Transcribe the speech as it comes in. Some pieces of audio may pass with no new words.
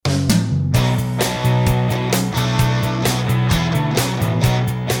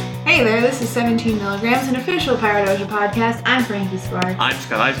Hey there, this is 17 Milligrams, an official Paradoja podcast. I'm Frankie Sparks. I'm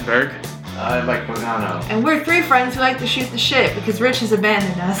Scott Eisenberg. I'm Mike Pagano. And we're three friends who like to shoot the shit because Rich has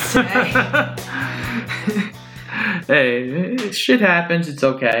abandoned us today. Hey, shit happens. It's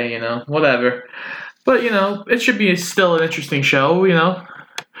okay, whatever. But, it should be still an interesting show,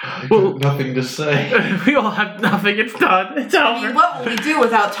 Well, nothing to say. We all have nothing. It's done. It's over. I mean, what will we do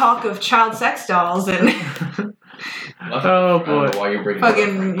without talk of child sex dolls and Oh, boy. I don't know why you're bringing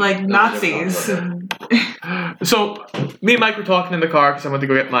fucking, it up, Nazis? So, me and Mike were talking in the car because I went to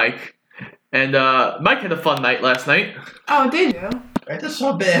go get Mike. And Mike had a fun night last night. Oh, did you? I just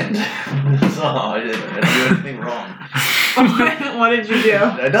saw a band. That's all. I didn't do anything wrong. What did you do?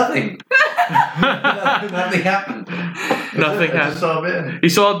 Nothing. Nothing happened. Nothing I happened. just saw a band. He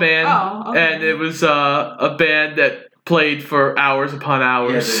saw a band, Oh, okay. and it was a band that played for hours upon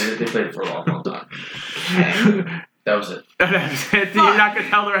hours. Yeah, they played for a long time. Okay. That was it. That's it. You're not gonna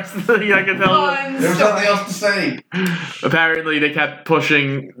tell the rest of the. You're not gonna tell. Fun There was story. nothing else to say. Apparently, they kept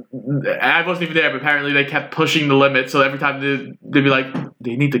pushing. I wasn't even there, but apparently they kept pushing the limit. So every time they'd be like,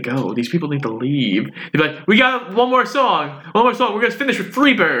 "They need to go. These people need to leave." They'd be like, "We got one more song. One more song. We're gonna finish with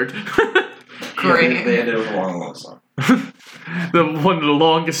Freebird." Great. Yeah, they ended with a long song. One of the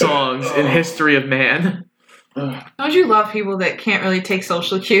longest songs in history of man. Don't you love people that can't really take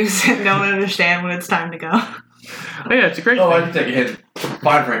social cues and don't understand when it's time to go? Oh, yeah, it's a great Oh, I thing. can take a hit.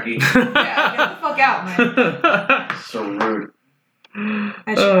 Bye, Frankie. Yeah, get the fuck out, man. So rude.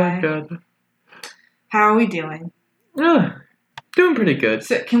 I Oh, try. God. How are we doing? Yeah, doing pretty good.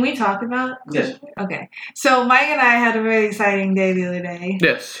 So, can we talk about? Yes. Okay. So, Mike and I had a very exciting day the other day.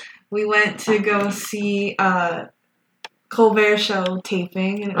 Yes. We went to go see Colbert Show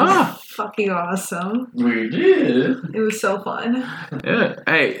taping, and it was fucking awesome. We did. It was so fun. Yeah.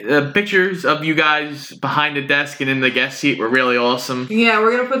 Hey, the pictures of you guys behind the desk and in the guest seat were really awesome. Yeah,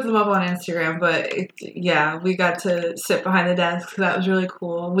 we're gonna put them up on Instagram, but we got to sit behind the desk, so that was really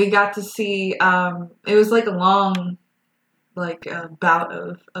cool. We got to see, it was like a long, bout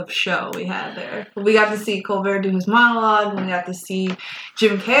of show we had there. We got to see Colbert do his monologue, and we got to see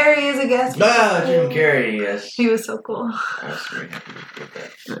Jim Carrey as a guest. Jim Carrey, yes. He was so cool. I was very happy with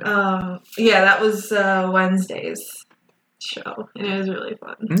that. Yeah, that was Wednesday's show, and it was really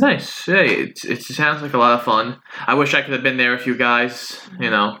fun. Nice. Hey, it sounds like a lot of fun. I wish I could have been there with you guys,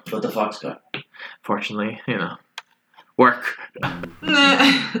 But the Fox got. Fortunately, work.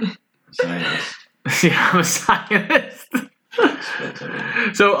 Scientist. Yeah, I'm a scientist.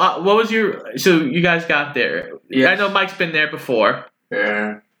 So, what was so you guys got there? Yes. I know Mike's been there before.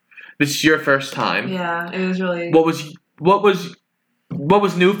 Yeah. This is your first time. Yeah, it was really... What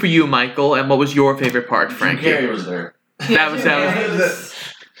was new for you, Michael, and what was your favorite part, Frankie? Jim Carrey was there. That was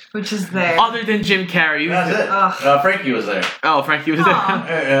Which is there. other than Jim Carrey. That's it. Ugh. Frankie was there. Oh, Frankie was Aw.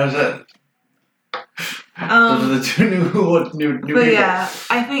 there. That was it. Those are the two new But people. yeah,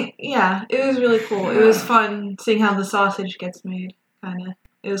 I think, it was really cool. It was fun seeing how the sausage gets made, kind of.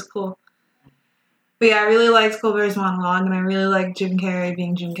 It was cool. But yeah, I really liked Colbert's monologue, and I really liked Jim Carrey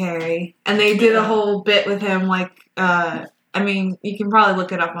being Jim Carrey. And they did a whole bit with him, you can probably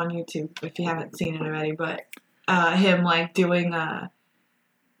look it up on YouTube if you haven't seen it already, but him, doing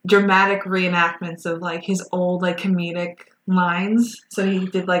dramatic reenactments of, his old, comedic lines. So he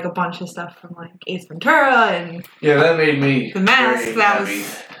did, a bunch of stuff from, Ace Ventura and Yeah, that made me The Mask. very That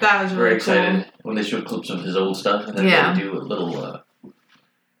happy. was Very really excited cool. when they showed clips of his old stuff and then Yeah. they do a little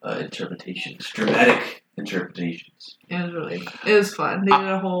interpretations, dramatic interpretations. It was fun. They did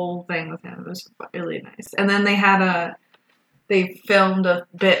a whole thing with him. It was really nice. And then they filmed a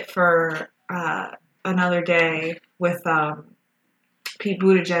bit for Another Day with Pete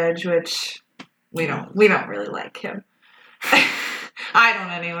Buttigieg, which we don't really like him. I don't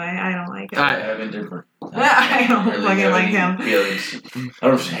anyway. I don't like him. I have indifferent. I don't fucking like him. Feelings.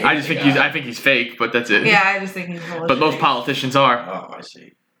 I just think I think he's fake, but that's it. Yeah, I just think he's bullshit. But most politicians are. Oh,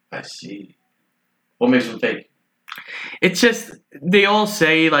 I see. What makes him fake? It's just they all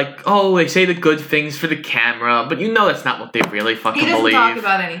say they say the good things for the camera, but that's not what they really fucking He doesn't believe. talk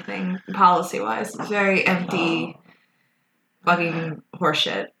about anything policy-wise. It's very empty, fucking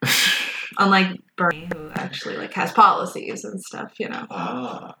horseshit. Unlike Bernie, who actually has policies and stuff,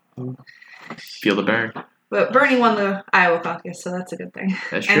 Ah. Feel the burn. But Bernie won the Iowa caucus, so that's a good thing.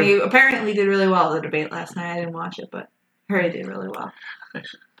 That's And true. he apparently did really well at the debate last night. I didn't watch it, but I heard he did really well. But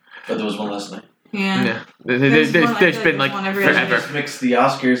there was one last night. Yeah. Yeah. There's one- I There's feel been there's one every other forever. Just mix the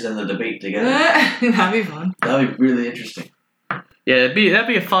Oscars and the debate together. That'd be fun. That'd be really interesting. Yeah, that'd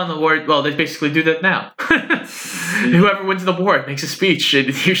be a fun award. Well, they basically do that now. Whoever wins the award makes a speech. It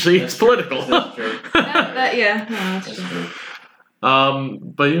usually is political. That's true. That's true.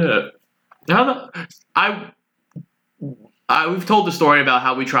 But yeah, I don't know. We've told the story about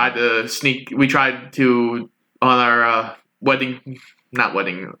how we tried to on our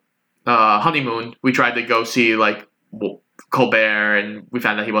honeymoon. We tried to go see like Colbert, and we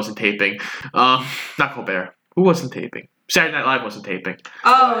found out he wasn't taping. Not Colbert. Who wasn't taping? Saturday Night Live wasn't taping.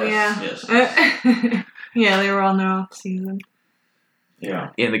 Oh Yes. yeah, they were on their off season. Yeah.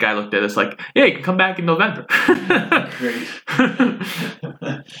 And the guy looked at us like, "Yeah, you can come back in November." Great.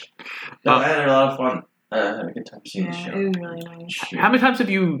 No, I had a lot of fun. I had a good time seeing the Yeah, show. it was really nice. How many times have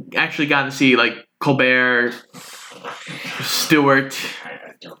you actually gotten to see like Colbert, Stewart?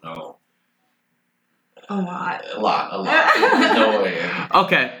 I don't know. A lot. A lot. There's no way.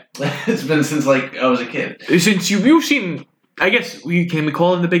 Okay, It's been since like I was a kid. since you've seen, I guess can we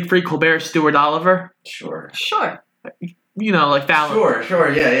call him the big three? Colbert, Stewart, Oliver. Sure. Sure. You know, like Fallon.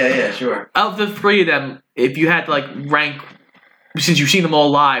 Sure. Yeah. Sure. Of the three of them, if you had to like rank, since you've seen them all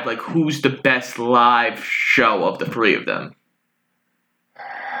live, like who's the best live show of the three of them?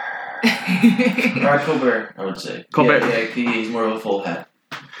 Colbert, I would say. Colbert. Yeah, he's more of a full hat.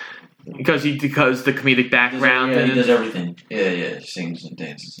 Because the comedic background. He does everything. Yeah. He sings and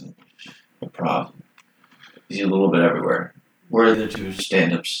dances and improv. He's a little bit everywhere. We're the two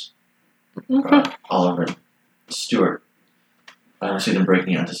stand-ups. Oliver and Stewart. I don't see them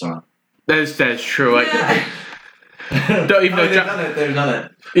breaking out the song. That is true. Yeah. Don't even know. They've done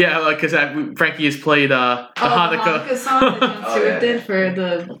it. Yeah, like because Frankie has played the Hanukkah. The song that Jon Stewart did for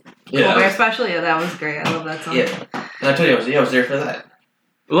the Colbert special. Yeah, that was great. I love that song. Yeah. And I told you, I was there for that.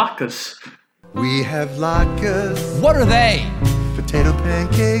 Latkes. We have latkes, What are they? potato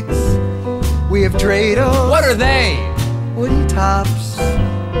pancakes. We have dreidels, What are they? wooden tops.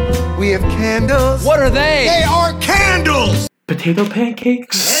 We have candles. What are they? They are candles! Potato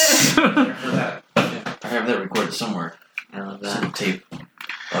pancakes. I was there for that. I have that recorded somewhere. I love Some that. tape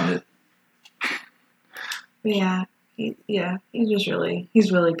of it. Yeah. He's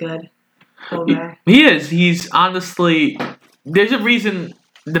really good. Colbert. He is. He's honestly. There's a reason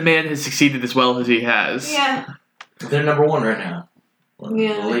the man has succeeded as well as he has. Yeah. They're number one right now.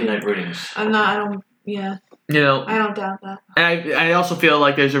 Yeah. The late night ratings. Uh, I don't I doubt that. And I also feel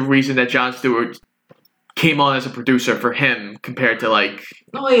like there's a reason that Jon Stewart came on as a producer for him compared to like.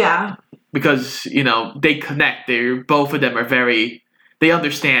 Oh yeah. Because they connect. Both of them are very. They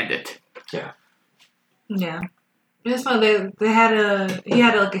understand it. Yeah. It's fun. He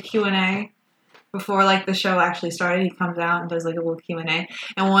had like a Q&A before like the show actually started. He comes out and does like a little Q&A,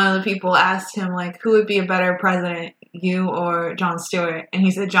 and one of the people asked him like, who would be a better president, you or Jon Stewart? And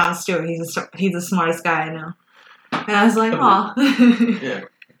he said Jon Stewart. He's the smartest guy I know. And I was like, oh, Yeah.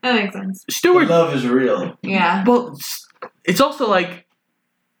 that makes sense. Stewart. Love is real. Yeah. Well, it's also like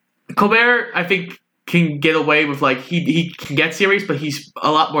Colbert. I think can get away with like he can get serious, but he's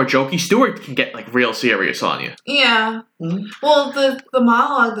a lot more jokey. Stewart can get like real serious on you. Yeah. Mhm. Well, the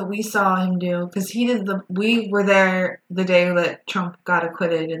monologue that we saw him do, because we were there the day that Trump got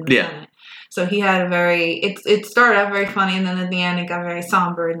acquitted in the Senate. So he had it started out very funny, and then at the end it got very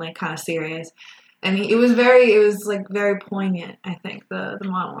somber and like kind of serious. And it was very poignant, I think, the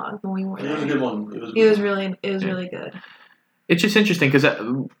monologue when we were It was a there. good one. It was really good. It's just interesting because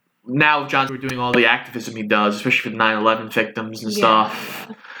now Jon Stewart doing all the activism he does, especially for the 9/11 victims and stuff.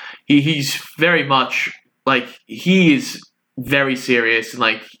 He's very much like he's very serious and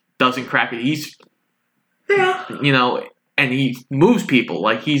like doesn't crack it. He's and he moves people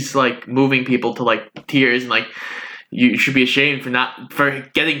like he's like moving people to like tears and like you should be ashamed for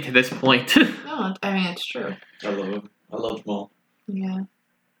getting to this point. No, I mean it's true. I love him. I love them all. Yeah.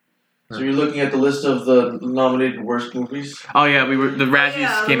 So you're looking at the list of the nominated worst movies? Oh yeah, the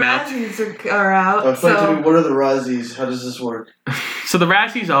Razzies came out. The Razzies are out. Explain to So me, what are the Razzies? How does this work? So the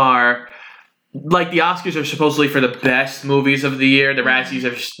Razzies are like the Oscars are supposedly for the best movies of the year. The Razzies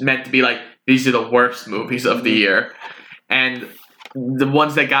are meant to be like these are the worst movies of the year, and the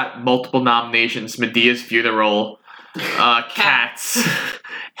ones that got multiple nominations: Medea's Funeral, Cats,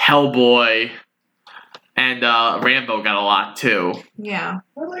 Hellboy, and Rambo got a lot too. yeah.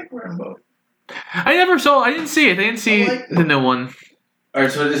 I like Rambo. I didn't see it. I didn't see the new one. Alright,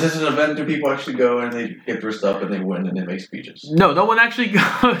 so is this an event? Do people actually go and they get dressed up and they win and they make speeches? No one actually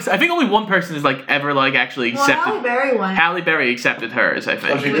goes. I think only one person is like ever like actually Well, accepted. Halle Berry won. Halle Berry accepted hers. I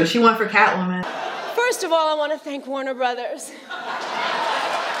think. Oh, she did? She went for Catwoman. First of all, I want to thank Warner Brothers.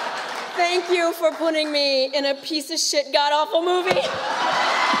 Thank you for putting me in a piece of shit, god-awful movie.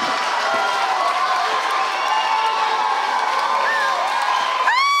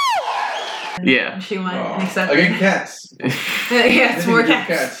 Yeah. She went and accepted. Again, Cats. Yeah, it's more Cats.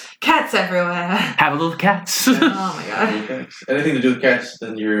 Cats. cats everywhere. Have a little cats. Oh my god. Okay. Anything to do with cats,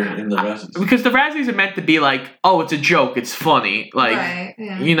 then you're in the Razzies. Because the Razzies are meant to be like, oh, it's a joke, it's funny. Like, Right,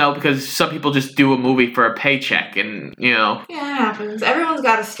 yeah. you know, because some people just do a movie for a paycheck and, you know, Yeah, it happens. Everyone's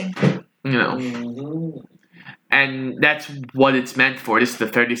got a stinker. you know. Mhm. And that's what it's meant for. This is the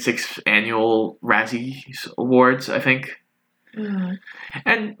 36th annual Razzies Awards, I think. Mm.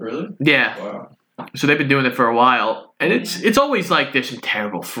 And Really? yeah, Wow. so they've been doing it for a while, and it's always like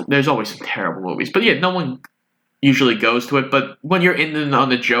there's always some terrible movies, but yeah, no one usually goes to it. But when you're in on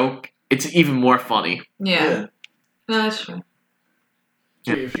the joke, it's even more funny. Yeah. No, that's true.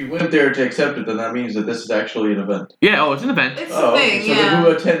 So if you went there to accept it, then that means that this is actually an event. Yeah, oh, it's an event. It's Oh, the thing, okay. So yeah. then who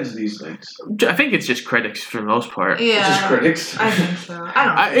attends these things? I think it's just critics for the most part. Yeah. It's just critics. I think so. I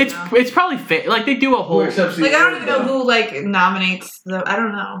don't know. It's probably like they do a Who whole. accepts the Like, I don't award, even know though? who, like, nominates the... I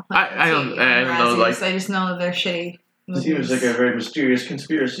don't know. Like, I don't know, like- I just know that they're shitty. It seems like a very mysterious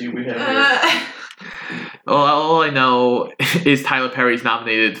conspiracy we have here. Uh, All I know is Tyler Perry's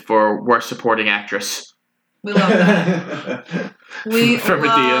nominated for Worst Supporting Actress. we love that. We For Medea.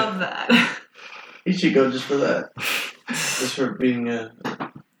 love that. He should go just for that. Just for being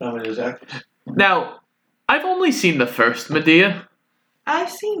nominated as actress. Now, I've only seen the first Medea. I've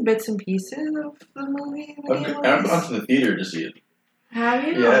seen bits and pieces of the movie. I've gone to the theater to see it. Have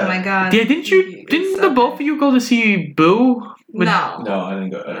you? Yeah. Oh my god. Yeah, didn't It's the both of you go to see Boo? No. No, I didn't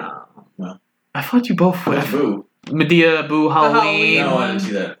go. No. I thought you both went. What's Boo? Medea, Boo, Halloween Halloween. No, I didn't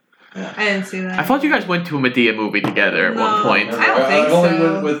see that. I didn't see that. I thought you guys went to a Medea movie together at one No. point. I don't think I only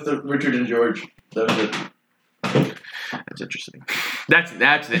so. went with Richard and George. That was it. That's interesting. That's an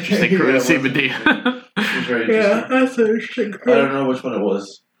interesting Yeah, crew it to see was. Medea. It was very interesting. that's interesting. I don't know which one it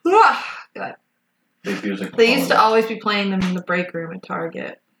was. God. Maybe it was like They used to always be playing them in the break room at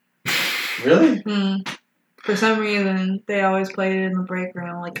Target. Really? For some reason, they always played it in the break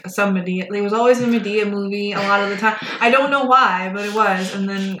room, like some Medea. There was always a Medea movie a lot of the time. I don't know why, but it was, and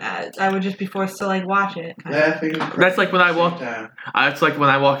then I would just be forced to like watch it. Laughing. That's like when I walk. It's like when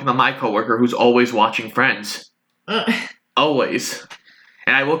I walk into my coworker who's always watching Friends. Always.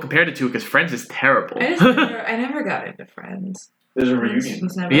 And I will compare the two because Friends is terrible. I never got into Friends. There's a Friends reunion.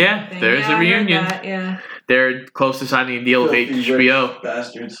 was never Yeah, my thing. there is a I heard reunion. that, yeah. They're close to signing a deal with Filthy HBO. rich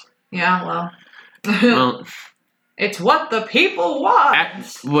bastards. Yeah, well. Well, It's what the people want.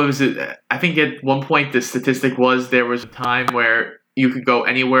 what was it? I think at one point the statistic was there was a time where you could go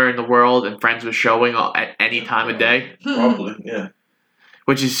anywhere in the world and Friends was showing at any time of day, Probably, yeah.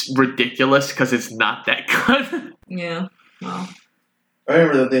 which is ridiculous because it's not that good. Yeah, well. I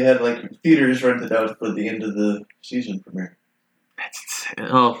remember that they had like theaters rented out for the end of the season premiere. That's insane.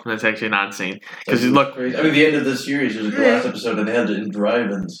 Oh, that's actually not insane. Because look, Crazy. I mean, the end of the series was the last episode, and they had it in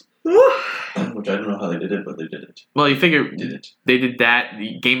drive-ins, which I don't know how they did it, but they did it. well, you figure Did it? they did that.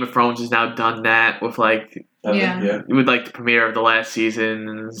 The Game of Thrones has now done that with like Yeah. with like the premiere of the last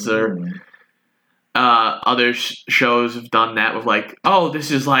seasons or. Mm. Other shows have done that with like, oh,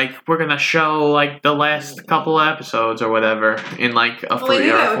 this is like we're gonna show like the last couple episodes or whatever in like a Well, they 3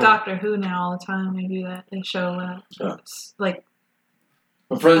 do or that with 4. Doctor Who now all the time. They do that. They show Yeah. like.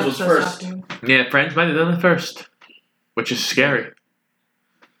 But Friends was episodes first. Doctor Who. Yeah, Friends might have done it first, which is scary.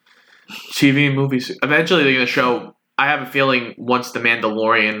 TV and movies. Eventually, they're gonna show. I have a feeling once The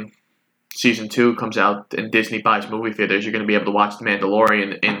Mandalorian season 2 comes out and Disney buys movie theaters, you're gonna be able to watch The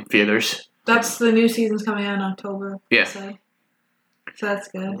Mandalorian in theaters. That's the new season's coming out in October. Yeah. So that's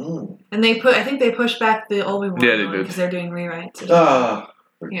good. Mm. And I think they pushed back the Obi-Wan Yeah, they one did. because they're doing rewrites. Ah,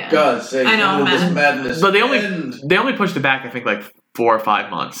 for Yeah. God's sake! I know, when will this man. madness But they end? only pushed it back. I think like 4 or 5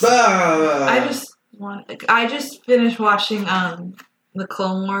 months. Ah. I just finished watching the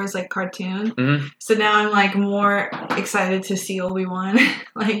Clone Wars like cartoon. Mhm. So now I'm like more excited to see Obi-Wan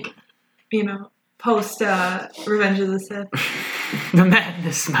like, post Revenge of the Sith. The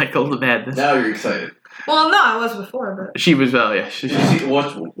madness, Michael. The madness. Now you're excited. Well, no, I was before, but She was yeah. Did you see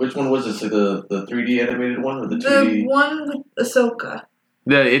which one was this? Like the 3D animated one or the 2D? the one with Ahsoka,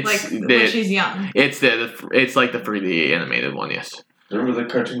 It's when she's young. it's like the 3D animated one. Yes. Remember the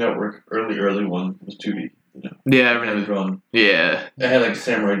Cartoon Network early one was 2D. Yeah, I Hand remember. drawn. Yeah, It had like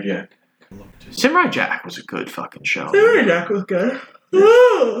Samurai Jack. Samurai Jack was a good fucking show. Jack was good.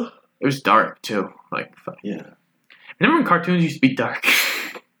 It was dark too. Like, fuck. Yeah. Remember when cartoons used to be dark?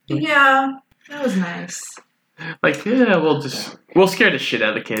 Yeah, that was nice. Like, yeah, we'll scare the shit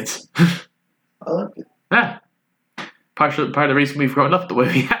out of the kids. I like it. Yeah. Part of the reason we've grown up the way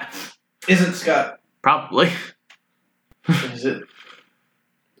we have. Is it, Scott? Probably. Is it?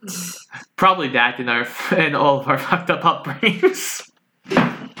 Probably that and all of our fucked up upbringings.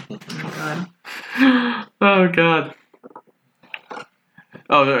 Oh my god. Oh god.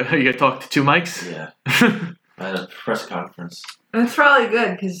 Oh, you gotta talk to two mics? Yeah. At a press conference. That's probably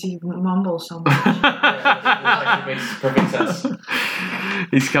good because you mumble so much. That makes perfect sense.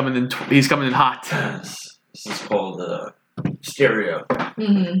 He's coming in hot. This is called stereo.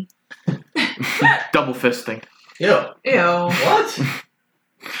 Mm-hmm. Double fisting. Ew. Ew. What?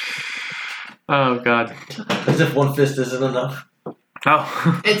 Oh God. As if one fist isn't enough.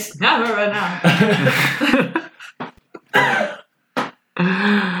 Oh. It's never enough.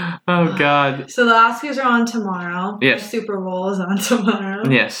 Oh God. So the Oscars are on tomorrow. Yes. The Super Bowl is on tomorrow.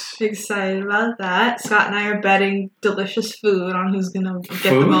 Yes. Excited about that. Scott and I are betting delicious food on who's gonna get the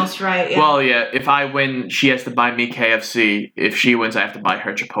Food? most right. Yeah. Well, yeah. If I win, she has to buy me KFC. If she wins, I have to buy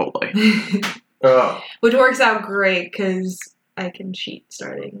her Chipotle. Oh. Which works out great because I can cheat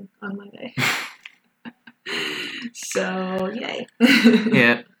starting on Monday. So yay.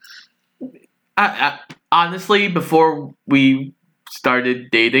 Yeah. I honestly, before we started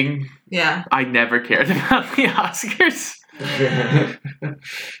dating, Yeah. I never cared about the Oscars.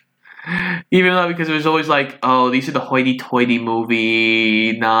 Even though, because it was always like, oh, these are the hoity-toity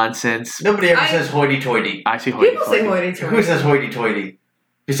movie nonsense. Nobody ever says hoity-toity. I see hoity-toity. People say hoity-toity. Who says hoity-toity?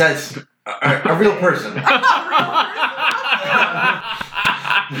 Besides a real person.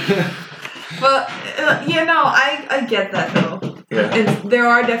 But I get that though. Yeah. And there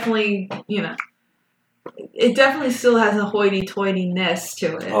are definitely, it definitely still has a hoity-toity-ness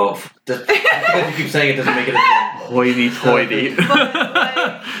to it. Oh, just because you keep saying it doesn't make it a thing. Hoity-toity.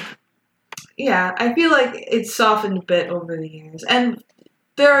 But, yeah, I feel like it's softened a bit over the years. And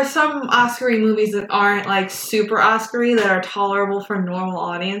there are some Oscar-y movies that aren't, like, super Oscar-y that are tolerable for normal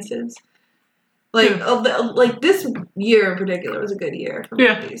audiences. Like this year in particular was a good year for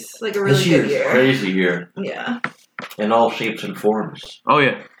movies. Like, a really This good year's year. crazy year. Yeah. In all shapes and forms. Oh,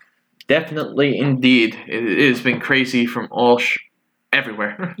 yeah. Definitely, indeed. It has been crazy from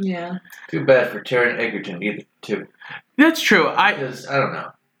everywhere. Yeah. Too bad for Taron Egerton either, too. That's true. Because, I don't know.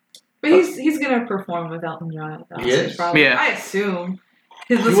 But he's gonna perform with Elton John at the Oscars, He is? probably. Yeah. I assume.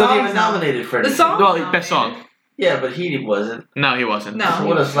 He wasn't even nominated for The anything. song- Well, best song. Yeah, but he wasn't. No, he wasn't. No. So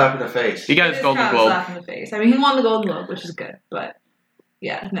what a slap in the face. He got It his is Golden kind of a Globe. slap in the face. I mean, he won the Golden Globe, which is good, but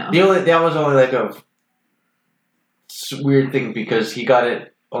yeah, no. That was only like a weird thing because he got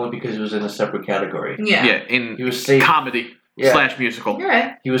it only because it was in a separate category. Yeah. Yeah, in He was safe. comedy / musical. You're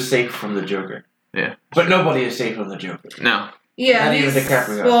right. He was safe from the Joker. Yeah. But nobody is safe from the Joker. No. Yeah, Not even he's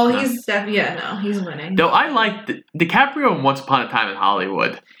DiCaprio. well, No. he's he's winning. Though I liked DiCaprio in Once Upon a Time in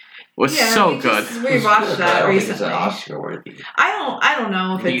Hollywood. Was so good. We watched that I don't think it's recently. Oscar worthy. I don't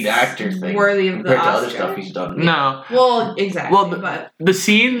know if Lead it's actor thing worthy of the compared to Oscar. other stuff he's done. No. Well, exactly. Well, but The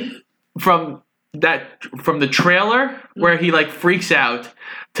scene from the trailer where he like freaks out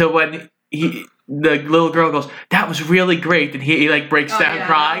to when the little girl goes, "That was really great," and he like breaks Oh, down yeah,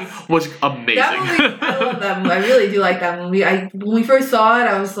 crying was amazing. that movie, I love that movie. I really do like that movie. When we first saw it,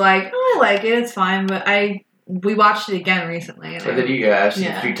 I was like, oh, I like it. It's fine. But we watched it again recently. And So did you guys?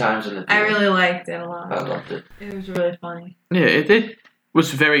 Yeah. 3 times in the I theater. really liked it a lot. I loved it. It was really funny. Yeah, it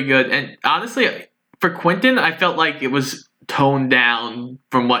was very good. And honestly, for Quentin, I felt like it was toned down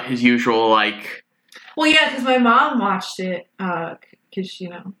from what his usual like. Well, yeah, because my mom watched it because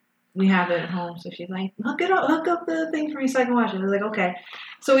we have it at home, so she's like, hook up the thing for me so I can watch it. I was like, okay.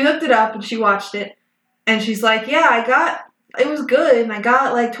 So we hooked it up and she watched it, and she's like, yeah, it was good, and I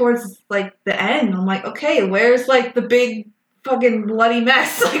got like towards like the end. I'm like, okay, where's like the big fucking bloody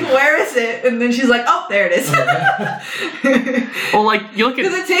mess? Like, where is it? And then she's like, oh, there it is. Well, like you look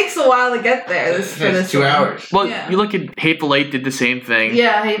Because at it takes a while to get there. It's 2 one. hours. Yeah. you look at Hateful Eight did the same thing.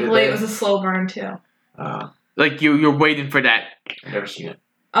 Yeah, Hateful Did Eight they? was a slow burn too. Like you're waiting for that. I've never seen it.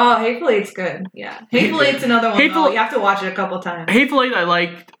 Oh, Hateful Eight's good. Yeah, Hateful Eight's another one. Hateful- Though. You have to watch it a couple times. Hateful Eight I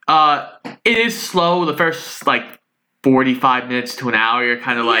liked. It is slow. The first like 45 minutes to an hour, you're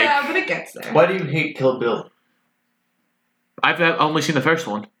kind of like. Yeah, but it gets there. Why do you hate Kill Bill? I've only seen the first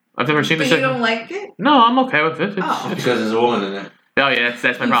one. I've never seen the But you second. don't like it? No, I'm okay with it. Oh. Because there's a woman in it. Oh yeah,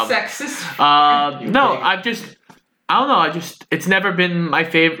 that's my problem. Sexist. No, pig. I don't know. It's never been my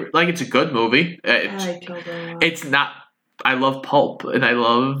favorite. Like, it's a good movie. I like Kill Bill. It's not. I love Pulp, and I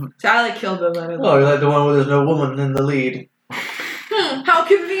love. So I like Kill Bill better. Oh, you like the one where there's no woman in the lead? How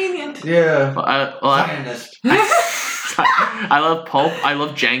convenient. Yeah. I Zionist. love Pulp. I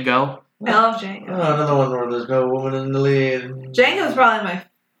love Django. I love Django. Oh, another one where there's no woman in the lead. Django's probably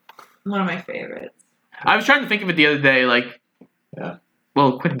one of my favorites. I was trying to think of it the other day. Like, Yeah.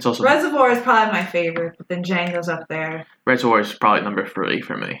 Well, Quentin's also. Reservoir is probably my favorite, but then Django's up there. Reservoir is probably number 3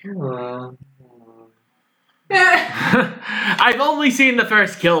 for me. I've only seen the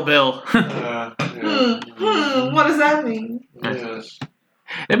first Kill Bill. What does that mean? Yes.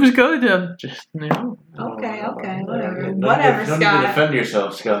 It was good. Just Okay, whatever. Don't Whatever, don't Scott. even defend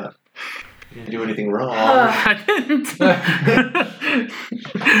yourself, Scott. You didn't do anything wrong. I didn't.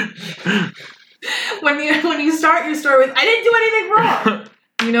 When you start your story with, I didn't do anything wrong,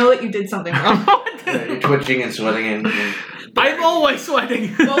 you know that you did something wrong. Yeah, you're twitching and sweating and I'm always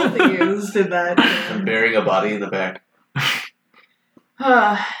sweating. Both of you did that. and burying a body in the back.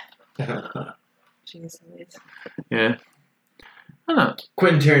 Jeez Louise. Yeah. I don't know.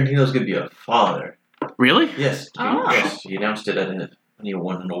 Quentin Tarantino's gonna be a father. Really? Yes. Oh. Yes. He announced it when he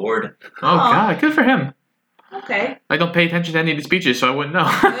won an award. Oh God, good for him. Okay. I don't pay attention to any of the speeches, so I wouldn't know.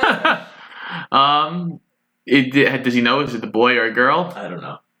 Does he know? Is it a boy or a girl? I don't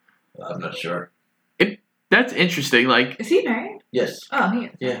know. I'm not sure. That's interesting. Like, Is he married? Yes. Oh, he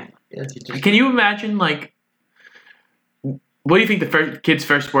is. Yeah. Yeah. He just, can you imagine? Like, what do you think the kid's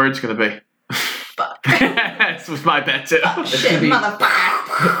first word's gonna be? Fuck. That was my bet too. Oh, shit, could be-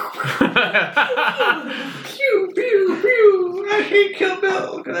 motherfucker. Pew pew pew. I hate Kill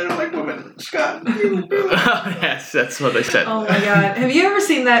Bill because I don't like women. Scott. Pew pew. Yes, that's what they said. Oh my god. Have you ever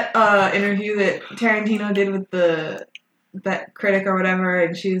seen that interview that Tarantino did with that critic or whatever,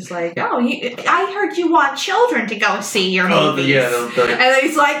 and she was like, I heard you want children to go see your movies. Yeah. And then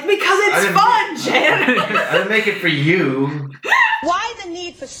he's like, because it's fun, Jan. I didn't make it for you. Why the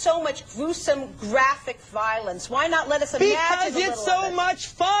need for so much gruesome, graphic violence? Why not let us imagine Because a it's little so of it? much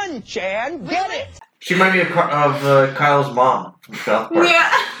fun, Jan. Get it? She reminded me of Kyle's mom from South Park. Yeah.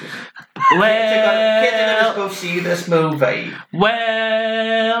 Kids are gonna go see this movie.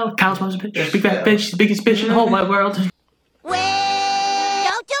 Well, Kyle's mom's a bitch. Big fat bitch. She's the biggest bitch in the whole wide world. Well,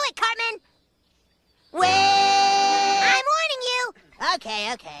 don't do it, Cartman. Well, I'm warning you.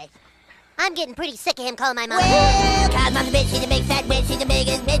 Okay. I'm getting pretty sick of him calling my mom. Well, Kyle's mom's a bitch, she's a big fat bitch, she's the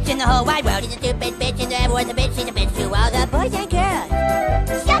biggest bitch in the whole wide world. She's a stupid bitch, and everyone's a bitch, she's a bitch to all the boys and girls.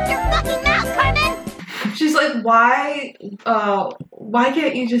 Shut your fucking mouth, Cartman! She's like, why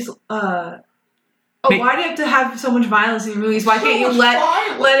can't you just, why do you have to have so much violence in your movies? Why can't you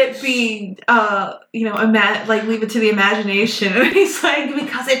let it be, leave it to the imagination? And he's like,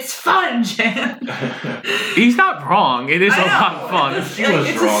 because it's fun, Jan. He's not wrong. It is a lot of fun. It's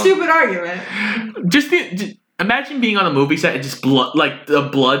a stupid argument. Just imagine being on a movie set and just blood, like the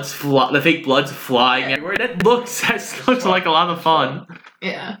fake blood's flying everywhere. That looks like a lot of fun.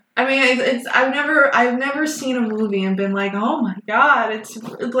 Yeah, I mean, I've never seen a movie and been like, oh my god, it's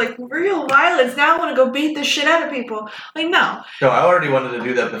like real violence. Now I want to go beat the shit out of people. Like, no. No, I already wanted to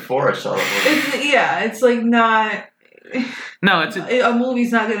do that before I saw the movie. It's like not. No, it's a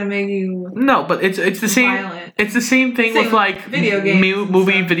movie's not gonna make you. No, but it's the same. Violent. It's the same thing with like video games,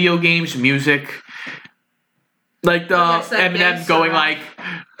 movie, video games, music. Like Eminem going like,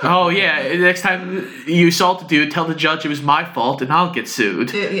 "Oh yeah, next time you assault a dude, tell the judge it was my fault and I'll get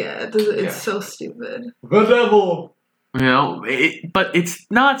sued." It's so stupid. The devil. You know, but it's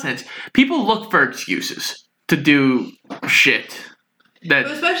nonsense. People look for excuses to do shit.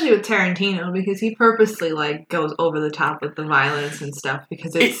 Especially with Tarantino, because he purposely like goes over the top with the violence and stuff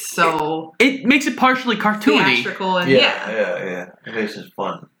because it makes it partially cartoony. Theatrical and yeah. It makes it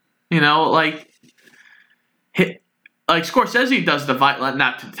fun. You know, like Scorsese does the violence,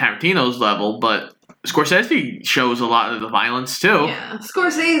 not to Tarantino's level, but Scorsese shows a lot of the violence too. Yeah,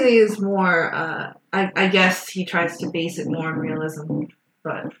 Scorsese is more. I guess he tries to base it more on realism.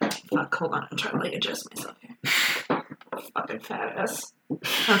 But fuck, hold on, I'm trying to like adjust myself here. Fucking fat ass.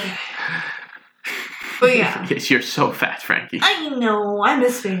 Okay. But yeah. Yes, you're so fat, Frankie. I know. I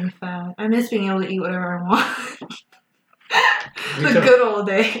miss being fat. I miss being able to eat whatever I want. The good old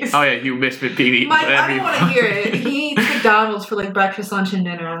days. Oh yeah, you miss being eaten. I don't want to hear it. He eats McDonald's for like breakfast, lunch, and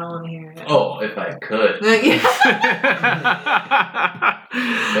dinner. I don't want to hear it. Oh, if I could. Yeah.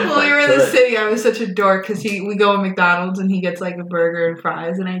 Well, we were in the city. I was such a dork because we go to McDonald's and he gets like a burger and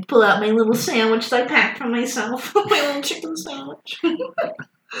fries, and I pull out my little sandwich that I packed for myself, my little chicken sandwich.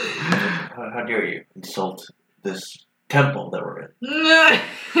 How dare you insult this temple that we're in?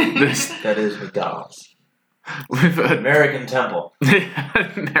 That is McDonald's. With American Temple.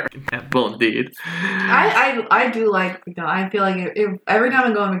 American Temple, indeed. I do like McDonald's. I feel like every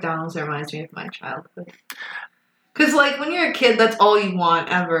time I go to McDonald's, it reminds me of my childhood. Because, like, when you're a kid, that's all you want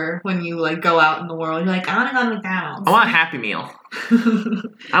ever when you, like, go out in the world. You're like, I want to go to McDonald's. I want a Happy Meal.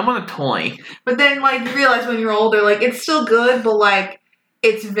 I want a toy. But then, like, you realize when you're older, like, it's still good, but, like,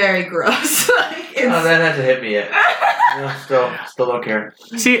 it's very gross. Like, that hasn't hit me yet. No, still don't care.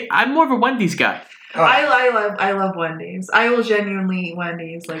 See, I'm more of a Wendy's guy. Oh. I love Wendy's. I will genuinely eat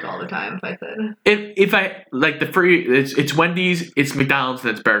Wendy's like all the time if I could. If I like the free, it's Wendy's, it's McDonald's,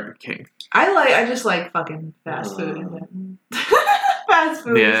 and it's Burger King. I just like fucking fast food. Fast fast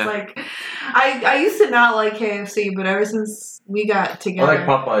food. Yeah. It's like I used to not like KFC, but ever since we got I together, like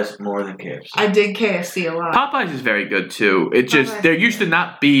Popeyes more than KFC. I dig KFC a lot. Popeyes is very good too. It just Popeyes there is used to good.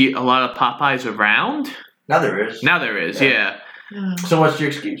 not be a lot of Popeyes around. Now there is. Now there is. Yeah. Yeah. So what's your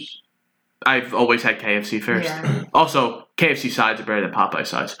excuse? I've always had KFC first. Yeah. Also, KFC sides are better than Popeye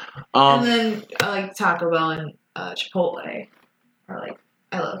sides. And then I like Taco Bell and Chipotle. Or like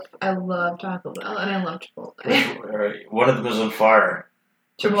I love Taco Bell and I love Chipotle. One of them is on fire.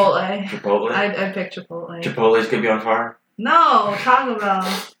 Chipotle. Chipotle? I pick Chipotle. Chipotle's gonna be on fire? No, Taco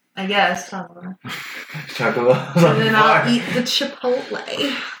Bell. I guess Taco Bell. Taco Bell's on And then fire. I'll eat the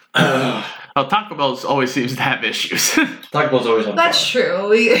Chipotle. Well, Taco Bell always seems to have issues. Taco Bell's always on That's fire.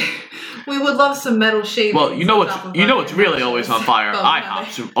 true. We would love some metal shavings. Well, you know on top of what's our really always on fire. Oh,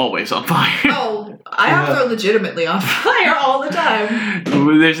 IHOP's always on fire. Oh, IHOPs are legitimately on fire all the time.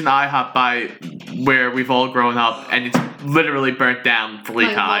 There's an IHOP by where we've all grown up, and it's literally burnt down 3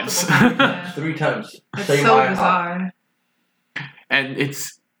 Like, times. multiple times, yeah. 3 times. It's Same so IHOP. bizarre. And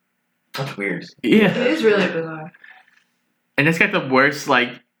it's That's weird. yeah, It is really bizarre. and it's got the worst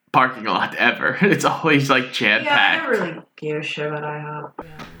like parking lot ever. It's always like jam Yeah, I packed. never really gave a shit about IHOP. To be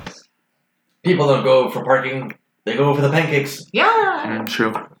honest. People don't go for parking. They go for the pancakes. Yeah.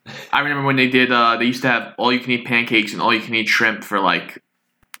 True. I remember when they did. They used to have all you can eat pancakes and all you can eat shrimp for like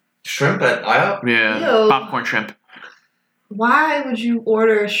Shrimp at IHOP? yeah Ew. popcorn shrimp Why would you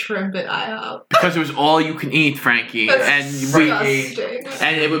order shrimp at IHOP? because it was all you can eat, Frankie, That's and we. disgusting.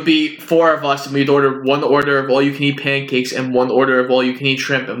 And it would be 4 of us, and we'd order 1 order of all you can eat pancakes and 1 order of all you can eat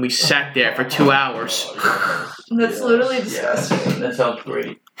shrimp, and we sat there for 2 hours. That's literally Yes. disgusting. That sounds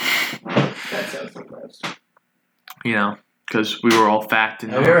great. That sounds the gross. You know, because we were all fat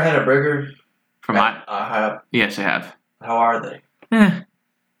and Have you ever had a burger from my. at IHOP? Yes, I have. How are they?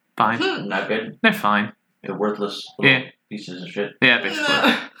 Fine. Not good? They're fine. They're worthless little Yeah. pieces of shit. Yeah,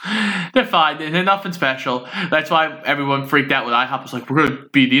 basically. They're fine. They're nothing special. That's why everyone freaked out when IHOP was like, we're going to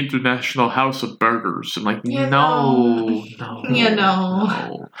be the International House of Burgers. I'm like, Yeah, no. Yeah,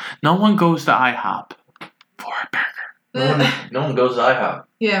 no. No one goes to IHOP for a burger. No one goes to IHOP.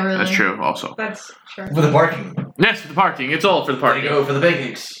 Yeah, really. That's true, also. That's true. For the parking. Yes, for the parking. It's all for the They parking. go for the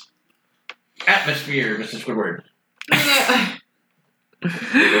pancakes. Atmosphere, Mr. Squidward. They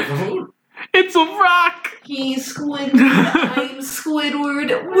go for food. It's a rock! He's Squidward. I'm Squidward.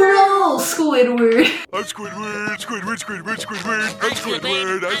 We're all Squidward. I'm Squidward, Squidward, Squidward, Squidward. I'm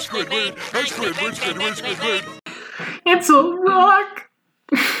Squidward, I'm Squidward, I'm Squidward, Squidward, Squidward. It's a rock!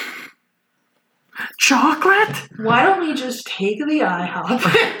 Chocolate? Why don't we just take the IHOP and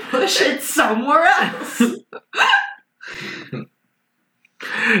push it somewhere else?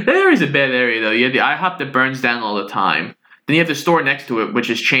 That area's a bad area, though. You have the IHOP that burns down all the time. Then you have the store next to it, which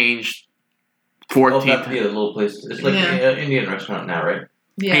has changed 14 that'd be a little place. It's like Yeah. the Indian restaurant now, right?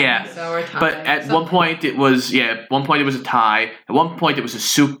 Yeah. So we're But at one point it was a Thai. At one point it was a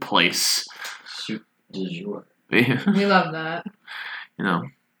soup place. Soup du jour. You we love that. know,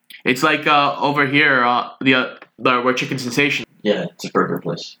 it's like over here the where Chicken Sensation. Yeah, it's a burger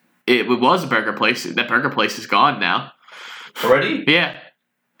place. It was a burger place. That burger place is gone now. Already? Yeah, it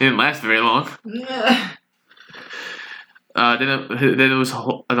didn't last very long. Then it was a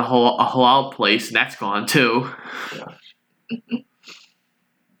halal place, and that's gone too.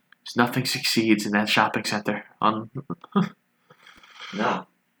 Nothing succeeds in that shopping center. No. No.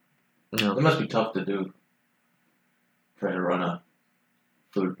 It must be tough to do. Try to run a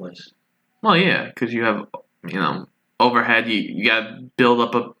food place. Well, yeah, because you have, overhead. You got to build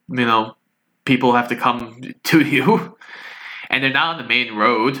up people have to come to you, and they're not on the main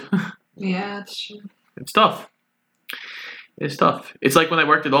road. Yeah, that's true. It's tough. It's tough. It's like when I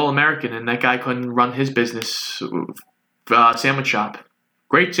worked at All American, and that guy couldn't run his business, sandwich shop.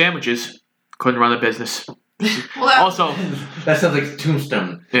 Great sandwiches, couldn't run a business. Well, Also, That sounds like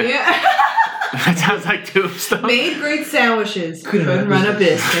Tombstone. yeah. that sounds like Tombstone. Made great sandwiches. Couldn't Couldn't run run a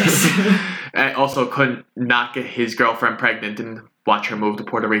business. And also couldn't not get his girlfriend pregnant and watch her move to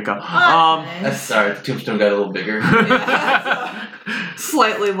Puerto Rico. That's sorry, the Tombstone got a little bigger.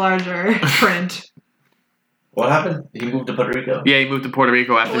 Slightly larger print. What happened? He moved to Puerto Rico? Yeah, he moved to Puerto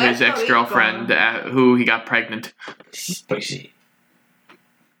Rico after Puerto his ex-girlfriend, who he got pregnant. Spicy.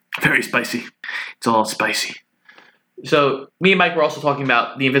 Very spicy. It's all spicy. So, me and Mike were also talking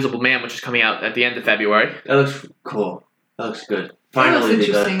about The Invisible Man, which is coming out at the end of February. That looks cool. That looks good. Finally,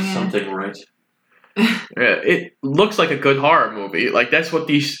 they got interesting, yeah. something right. It looks like a good horror movie. Like, that's what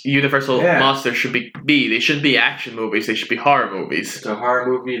these Universal Yeah. monsters should be. They shouldn't be action movies. They should be horror movies. It's a horror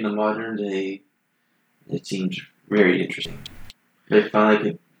movie in the modern day. It seems very interesting. They finally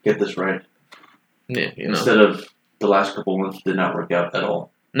could get this right. Yeah, Instead of the last couple ones did not work out at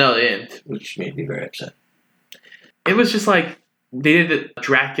all, No, they didn't. which made me very upset. It was just like they did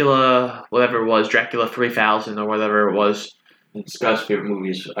Dracula, whatever it was, Dracula 3000 or whatever it was. And Scott's favorite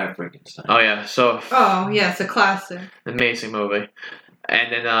movie is I Frankenstein. Oh yeah, so Oh, yeah, it's a classic. amazing movie.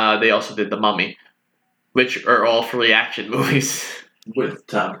 And then they also did The Mummy, which are all 3 action movies. With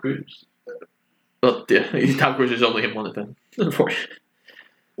Tom Cruise. Well, yeah, Tom Cruise is only in one of them, unfortunately.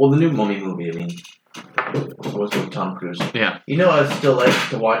 Well, the new Mummy movie, I mean, was with Tom Cruise. Yeah, You know, I still like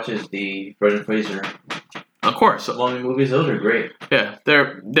to watch is the Brendan Fraser of course. Mummy movies. Those are great. Yeah,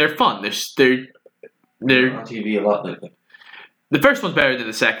 they're fun. They're on TV a lot lately. the first one's better than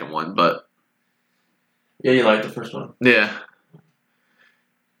the second one, but Yeah, you like the first one. yeah.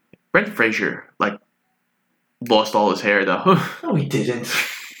 Brendan Fraser lost all his hair though. No, he didn't.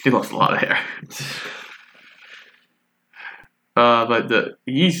 He lost a lot of hair. But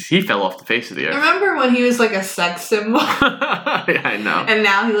he fell off the face of the earth. Remember when he was like a sex symbol? Yeah, I know. And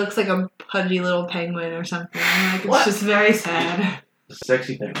now he looks like a pudgy little penguin or something. Like, it's just very sad.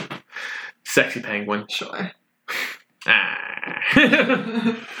 Sexy thing. Sexy penguin. Sure. Ah.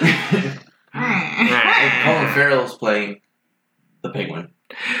 Colin Farrell's playing the penguin.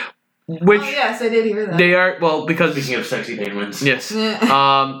 Which Oh, yes, I did hear that. they are because Speaking of sexy penguins. yes.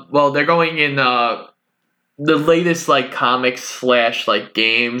 Well, they're going in the latest comics /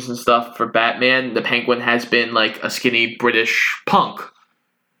 games and stuff for Batman. The Penguin has been a skinny British punk.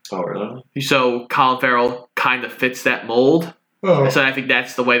 Oh, really? So Colin Farrell kind of fits that mold. Oh. So I think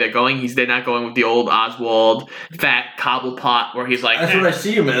that's the way they're going. They're not going with the old Oswald fat Cobblepot where he's like. That's what I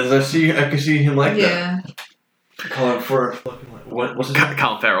see him as. I can see him like yeah. that. Colin Farrell. What's his name?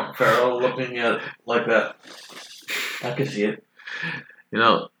 Colin Farrell. Farrell looking at like that. I can see it. You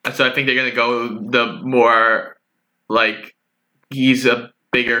know, so I think they're gonna go the more he's a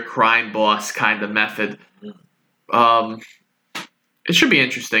bigger crime boss kind of method. It should be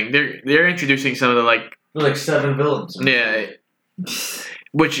interesting. They're introducing some of the There's 7 villains. yeah,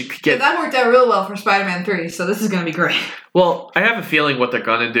 which you could Yeah, get. that worked out real well for Spider-Man 3, so this is going to be great. Well, I have a feeling what they're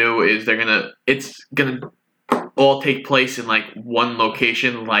gonna do is it's gonna all take place in one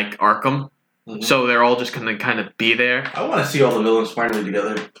location, like Arkham. Mhm. So they're all just gonna kind of be there. I want to see all the villains finally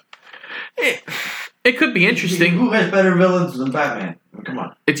together. It could be interesting. Who has better villains than Batman? I mean, come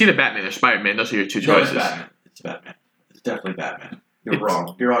on. It's either Batman or Spider-Man. Those are your 2 No, choices. it's Batman. It's Batman. It's definitely Batman. You're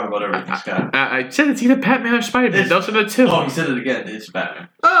wrong. You're wrong about everything, Scott. I said it's either Batman or Spider-Man. Those are the 2. Oh, you said it again. It's Batman.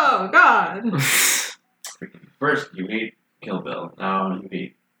 Oh, God. First, you hate Kill Bill. Now you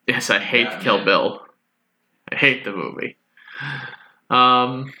hate... Yes, I hate Batman. Kill Bill. I hate the movie.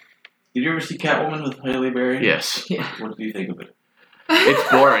 Did you ever see Catwoman with Halle Berry? Yes. What do you think of it? It's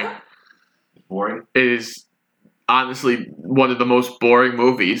boring. Boring? It is honestly one of the most boring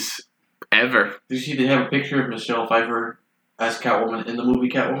movies ever. Did you see they have a picture of Michelle Pfeiffer as Catwoman in the movie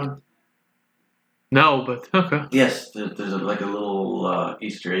Catwoman? No, but okay. Yes, there's a little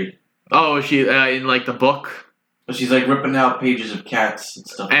Easter egg. Oh, is she in the book? But she's ripping out pages of cats and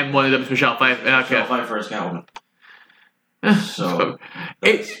stuff. And one of them is Michelle Pfeiffer. Michelle Okay. Pfeiffer as Catwoman. So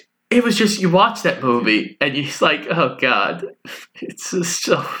it was just you watch that movie and you're like, oh god, it's just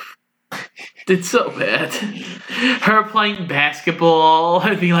so. It's so bad. Her playing basketball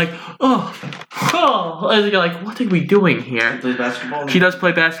and being like, oh, and you're like, what are we doing here? She plays basketball. She does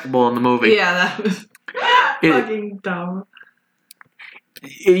play basketball in the movie. Yeah, that was fucking dumb.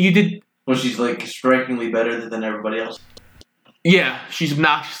 You did. Well, she's strikingly better than everybody else. Yeah, she's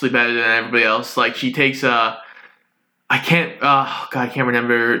obnoxiously better than everybody else. She takes I can't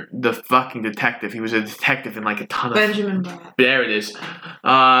remember the fucking detective. He was a detective in a ton of... Benjamin Bratt. There it is.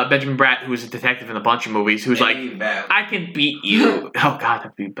 Benjamin Bratt, who was a detective in a bunch of movies, who's I can beat you. Oh god,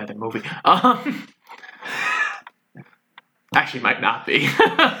 that'd be a better movie. Actually, might not be.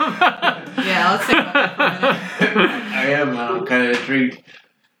 Yeah, let's think about that for a minute. I am kind of intrigued.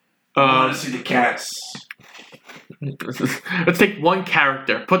 I want to see the cats. Let's take one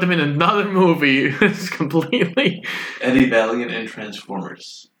character, put them in another movie. It's completely... Eddie Valiant and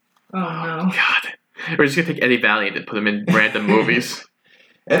Transformers. Oh, no. God. We're just gonna take Eddie Valiant and put him in random movies.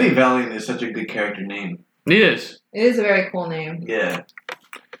 Eddie Valiant is such a good character name. It is. It is a very cool name. Yeah.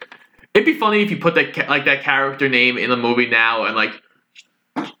 It'd be funny if you put that that character name in a movie now and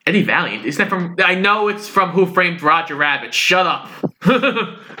Eddie Valiant. Isn't that from... I know it's from Who Framed Roger Rabbit. Shut up. I'm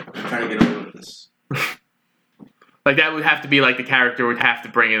trying to get over with this. That would have to be the character would have to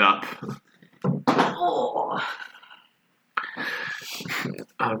bring it up. Oh,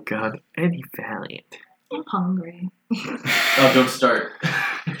 Oh god, Eddie Valiant. I'm hungry. Oh, don't start.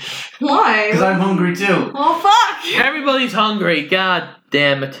 Why? Because I'm hungry too. Oh, fuck! Everybody's hungry. God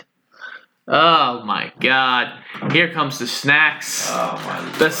damn it. Oh my God! Here comes the snacks. Oh my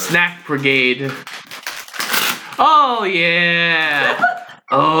lord. The snack brigade. Oh yeah!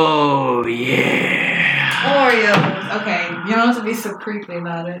 Oh yeah! Oreos. Okay, you don't have to be so creepy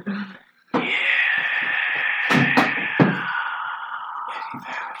about it.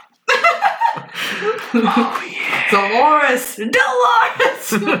 Oh yeah! Dolores!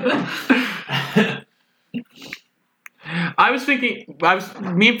 I was thinking,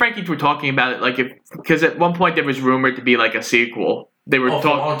 me and Frankie were talking about it, like, because at one point there was rumored to be like a sequel. They were for a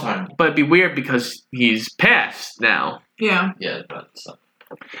talking, long time. but it'd be weird because he's passed now. Yeah. Yeah, but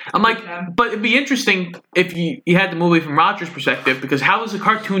I'm like, Yeah. but it'd be interesting if you had the movie from Roger's perspective, because how does a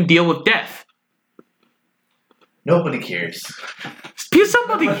cartoon deal with death? nobody cares. Because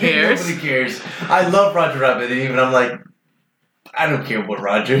somebody cares. Nobody cares. I love Roger Rabbit, and even I'm like, I don't care what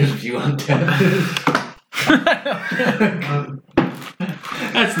Roger's view on death is.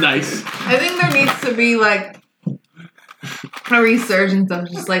 That's nice. I think there needs to be like a resurgence of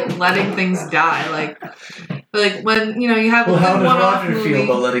just like letting things die. Like when you have Well, a how does one-off Roger movie. feel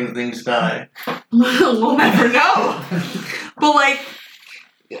about letting things die? We'll never know. But like,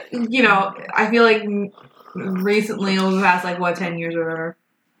 I feel like recently over the past 10 years or whatever,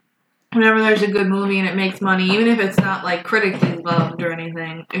 whenever there's a good movie and it makes money, even if it's not like critically loved or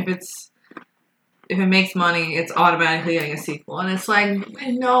anything, if it makes money, it's automatically getting a sequel. And it's like,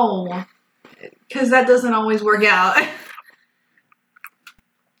 no, because that doesn't always work out.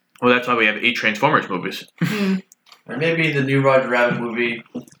 Well, that's why we have 8 Transformers movies. Or maybe the new Roger Rabbit movie,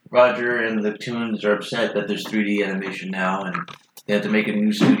 Roger and the Toons are upset that there's 3D animation now, and they have to make a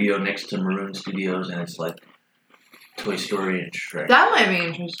new studio next to Maroon Studios, and it's like Toy Story and Shrek. That might be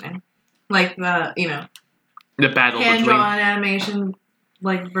interesting. Like the The battle between. hand-drawn animation,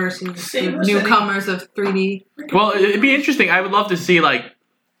 versus Same the as newcomers of 3D. Well, it'd be interesting. I would love to see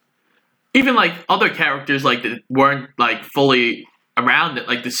even other characters that weren't fully around it,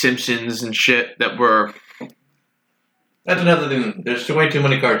 like the Simpsons and shit that were. That's another thing. There's way too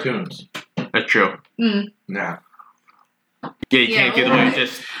many cartoons. That's true. Mm. Nah. Yeah, you can't get away with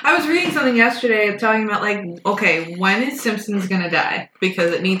just. I was reading something yesterday talking about okay, when is Simpsons gonna die?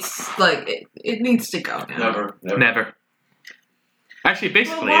 Because it needs it needs to go now. Never. Actually,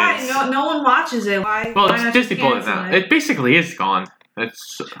 basically, Well, why? it is. No one watches it. Why? Well, why it's not Disney just pulled it cancel now. It basically is gone.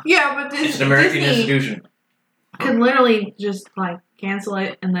 It's. Yeah, but It's an American Disney institution. could literally just cancel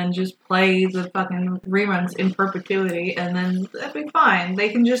it and then just play the fucking reruns in perpetuity, and then that'd be fine. They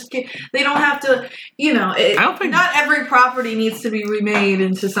can just they don't have to. I don't think. Not every property needs to be remade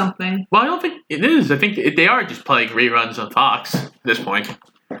into something. Well, I don't think it is. I think they are just playing reruns on Fox at this point.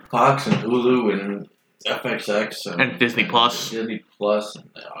 Fox and Hulu and FXX And Disney Plus. Disney Plus and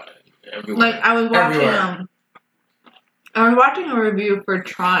everywhere. I was watching Everywhere. I was watching a review for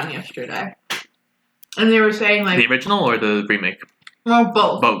Tron yesterday, and they were saying The original or the remake? well,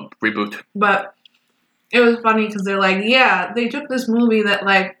 both. Both reboot. But it was funny because they're yeah, they took this movie that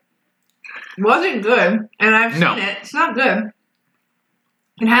wasn't good, and I've seen it. It's not good.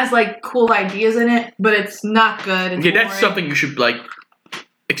 It has cool ideas in it, but it's not good. It's Yeah, that's boring. something you should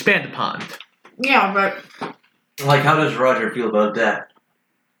expand upon. Yeah, but How does Roger feel about that?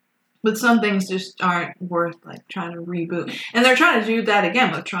 some things just aren't worth trying to reboot, and they're trying to do that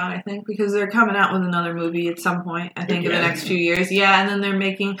again with Tron, I think, because they're coming out with another movie at some point. I think in the next few years. Yeah, and then they're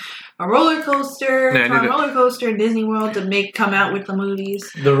making a roller coaster, Tron roller coaster in Disney World to come out with the movies.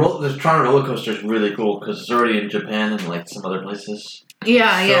 The Tron roller coaster is really cool because it's already in Japan and some other places.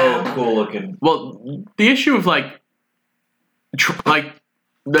 Yeah, So yeah. cool looking. Well, the issue of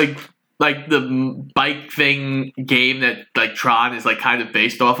the bike thing game that Tron is kind of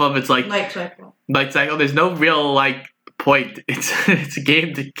based off of. It's Light cycle. there's no real point. It's a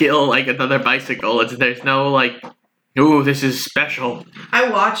game to kill another bicycle. There's no ooh, this is special. I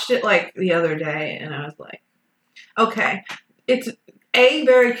watched it the other day, and I was like, okay, it's A,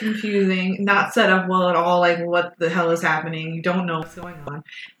 very confusing, not set up well at all, what the hell is happening, you don't know what's going on.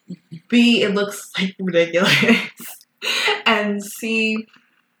 B, it looks ridiculous. And C,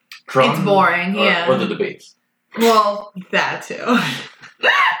 Tron, it's boring, yeah. Or the debates. Well, that too.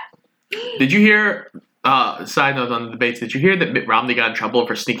 Did you hear? Side note on the debates. Did you hear that Mitt Romney got in trouble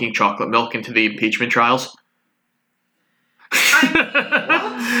for sneaking chocolate milk into the impeachment trials?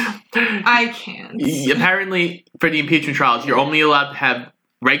 I can't. Apparently, for the impeachment trials, you're only allowed to have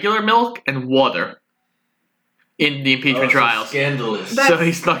regular milk and water in the impeachment trials. Scandalous. That's So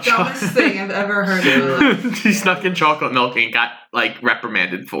he snuck the dumbest thing I've ever heard in my life. He snuck in chocolate milk and got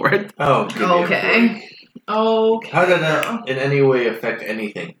reprimanded for it. Oh, give me a break. Okay. Okay. How did that in any way affect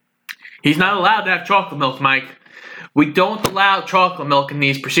anything? He's not allowed to have chocolate milk, Mike. We don't allow chocolate milk in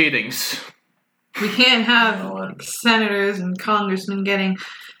these proceedings. We can't have like, senators and congressmen getting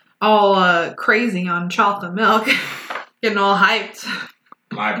all crazy on chocolate milk, getting all hyped.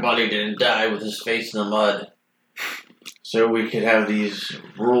 My buddy didn't die with his face in the mud. So we could have these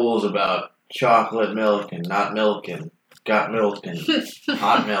rules about chocolate milk and not milk and got milk and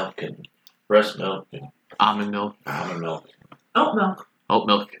hot milk and breast milk and Almond milk. almond milk. Oat milk. Oat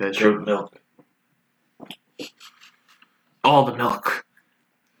milk. That's true. Goat milk. All the milk.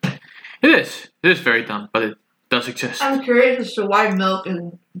 It is very dumb, but it does exist. I'm curious as to why milk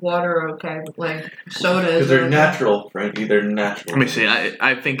and water are okay, but like soda is. Because they're okay. natural, Frankie. They're natural. Let me see.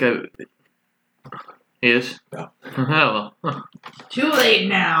 I think it is. Yeah. Oh well. Huh. Too late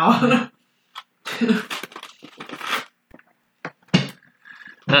now.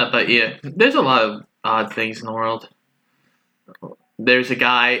 But yeah, there's a lot of odd things in the world. There's a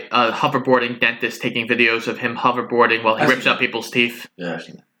guy, a hoverboarding dentist, taking videos of him hoverboarding while he rips out people's teeth. Yeah, I've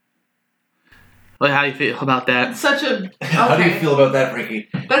seen that. Like, how do you feel about that? It's such a. Okay. How do you feel about that, Frankie?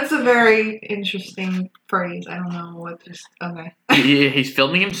 That's a very interesting phrase. I don't know what just. Okay. He's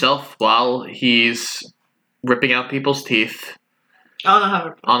filming himself while he's ripping out people's teeth On a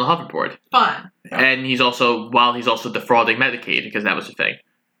hoverboard. on a hoverboard, Fun. and he's also defrauding Medicaid because that was the thing.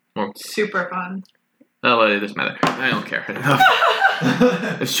 Super fun. Oh, well, it doesn't matter. I don't care.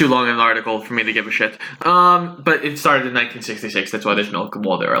 It's too long an article for me to give a shit. But it started in 1966. That's why there's milk and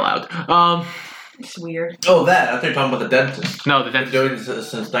water allowed. It's weird. Oh, that. I thought you were talking about the dentist. No, the Been dentist. doing this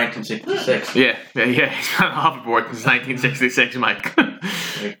since 1966. Yeah. He's on a hoverboard since 1966, Mike.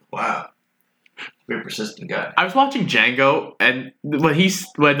 Like, wow. Very persistent guy. I was watching Django, and when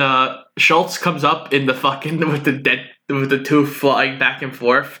Schultz comes up in the fucking with the tooth flying back and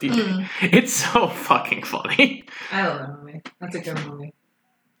forth, it's so fucking funny. I love that movie. That's a good movie.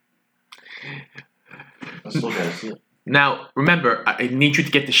 I still gotta see it. Now, remember, I need you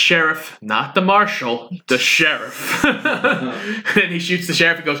to get the sheriff, not the marshal, the sheriff. And he shoots the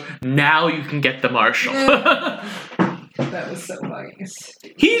sheriff and goes, now you can get the marshal. That was so funny.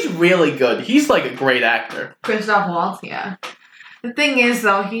 He's really good. He's like a great actor. Christoph Waltz, yeah. The thing is,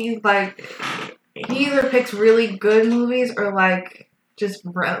 though, he either picks really good movies or like just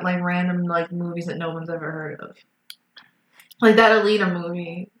like random like movies that no one's ever heard of. Like that Alita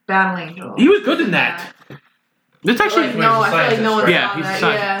movie, Battle Angel. He was good in that. It's actually Like, no, I feel like no one yeah, saw he's that. a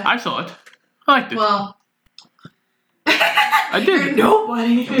scientist. Yeah. I saw it. I liked it. Well, I did. you're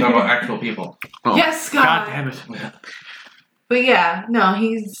nobody. I'm talking about actual people. Oh, Yes, Scott. God damn it. But yeah, no,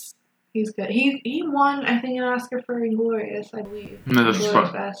 he's good. He won, I think, an Oscar for Inglourious, I believe. No, that's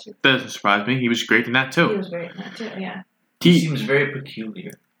Inglourious Basterds. That doesn't surprise me. He was great in that He too. was great in that too. Yeah. He seems very peculiar.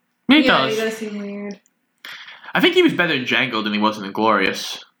 He Yeah, does. he does seem weird. I think he was better in Django than he was in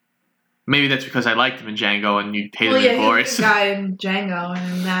Inglorious. Maybe that's because I liked him in Django and you hated Well, him in yeah, he Inglorious. was the guy in Django,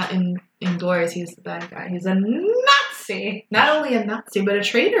 and in that in Inglourious, he's the bad guy. He's a Nazi. Not only a Nazi, but a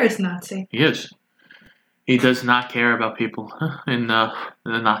traitorous Nazi. He is. He does not care about people in the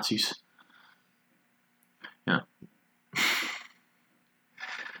Nazis. Yeah.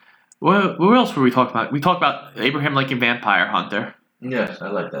 What else were we talking about? We talked about Abraham Lincoln Vampire Hunter. Yes, I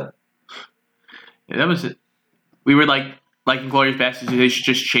like that. Yeah, that was it. We were like Inglourious Basterds, they should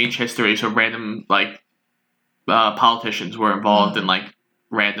just change history so random politicians were involved in like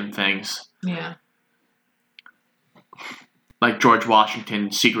random things. Yeah. Like George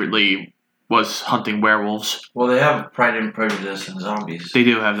Washington secretly was hunting werewolves. Well, they have Pride and Prejudice and zombies. They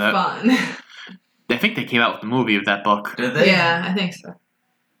do have that. Fun. I think they came out with the movie of that book. Did they? Yeah, I think so.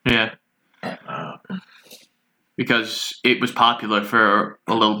 Yeah. Because it was popular for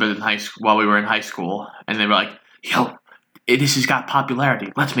a little bit in high school while we were in high school, and they were like, "Yo, this has got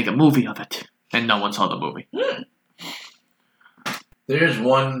popularity. Let's make a movie of it." And no one saw the movie. There's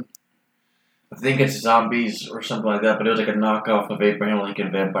one, I think it's Zombies or something like that, but it was like a knockoff of Abraham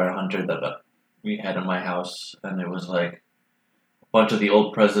Lincoln Vampire Hunter that we had in my house, and it was like a bunch of the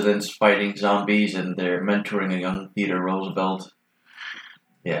old presidents fighting zombies, and they're mentoring a young Theodore Roosevelt.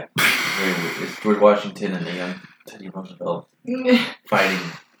 Yeah, very weird. It's George Washington and a young Teddy Roosevelt fighting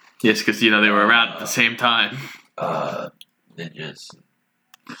Yes, because they were around at the same time. ninjas,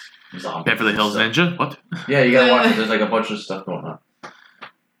 zombies. Beverly Hills and Ninja. What? stuff. Yeah, you gotta watch it. There's like a bunch of stuff going on.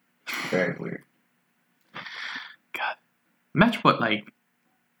 Very weird. God, imagine what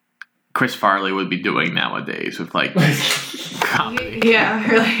Chris Farley would be doing nowadays with comedy. Yeah,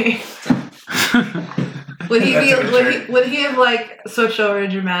 really. Would he have switched over to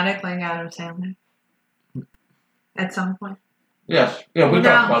dramatic like Adam Sandler at some point? Yes. Yeah, we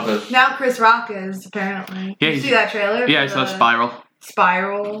talked about this. Now Chris Rock is apparently. Yeah, Did you see that trailer? Yeah, for it's not the Spiral.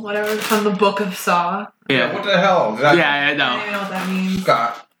 Spiral, whatever, from the Book of Saw. Yeah. What the hell? Yeah, I I don't know. even know what that means.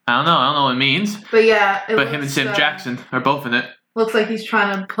 Scott. I don't know what it means. But yeah, But him and Sam Jackson are both in it. Looks like he's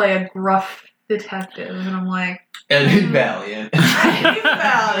trying to play a gruff detective, and I'm like, And Valiant. he's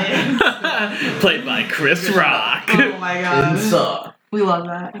valiant. Played by Chris Rock. Oh my god, In Saw. we love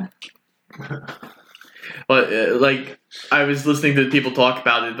that. But like, I was listening to people talk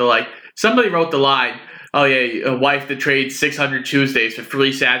about it. They're like, somebody wrote the line, "Oh yeah, a wife that trades 600 Tuesdays for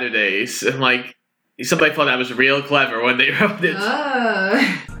 3 Saturdays," and like, somebody thought that was real clever when they wrote it.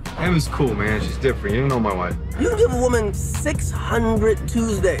 Emma's cool, man. She's different. You don't know my wife. You give a woman 600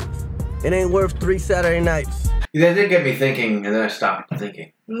 Tuesdays. It ain't worth 3 Saturday nights. That did get me thinking, and then I stopped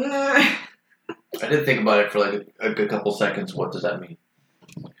thinking. I did think about it for like a good couple seconds. What does that mean?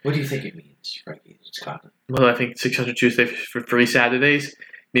 What do you think it means, Frankie Scott? Well, I think 600 Tuesdays for 3 Saturdays,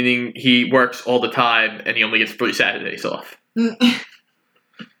 meaning he works all the time and he only gets 3 Saturdays off. Well,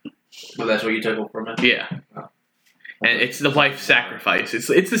 that's what you took from it? Yeah. Oh. And it's the wife sacrifice. It's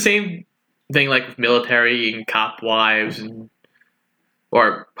the same thing like with military and cop wives and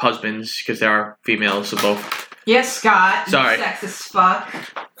or husbands, because there are females of both. Yes, Scott. Sorry. Sexist fuck.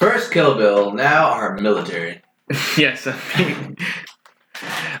 First Kill Bill, now our military. Yes,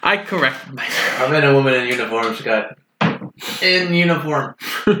 I correct myself. I'm in a woman in uniform, Scott. In uniform.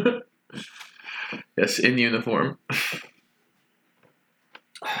 Yes, in uniform.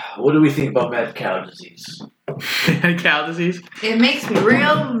 What do we think about mad cow disease? Cow disease? It makes me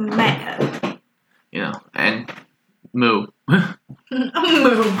real mad. You know, and moo. Moo.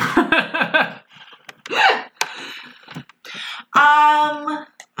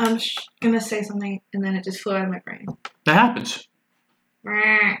 I'm gonna say something and then it just flew out of my brain. That happens.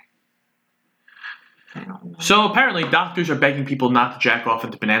 I don't know. So apparently doctors are begging people not to jack off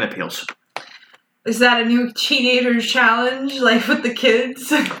into banana peels. Is that a new teenager's challenge? Like with the kids?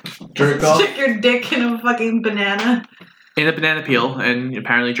 Jerk off? Stick your dick in a fucking banana. In a banana peel, and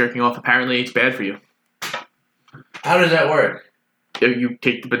apparently jerking off, apparently it's bad for you. How does that work? You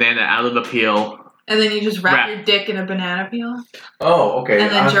take the banana out of the peel. And then you just wrap your dick in a banana peel? Oh, okay.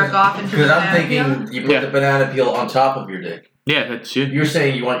 And then jerk off into the Because I'm banana thinking peel? you put the banana peel on top of your dick. Yeah, that's you. You're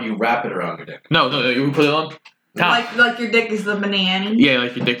saying you wrap it around your dick. No, you put it on top. Like your dick is the banana? Yeah,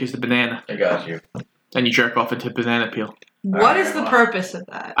 like your dick is the banana. I got you. And you jerk off into banana peel. What is the purpose of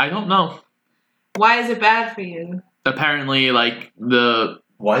that? I don't know. Why is it bad for you? Apparently, like, the...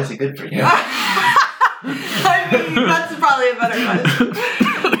 Why is it good for you? I mean, that's probably a better question.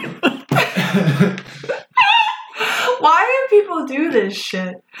 Why do people do this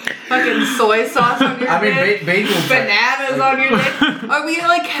shit? Fucking soy sauce on your dick? Bananas on your dick? Are we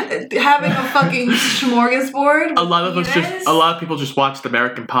like having a fucking smorgasbord? A lot of people just watched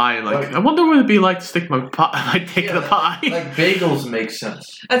American Pie and like, I wonder what it'd be like to stick my dick in a pie. Like bagels make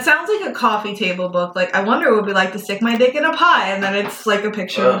sense. It sounds like a coffee table book. Like, I wonder what it would be like to stick my dick in a pie, and then it's like a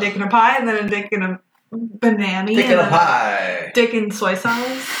picture of a dick in a pie, and then a dick in a banana. Dick in a pie. Dick in soy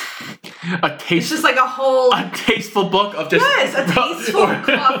sauce. It's just like a tasteful book of just a tasteful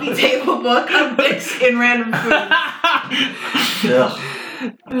coffee table book of dicks in random food.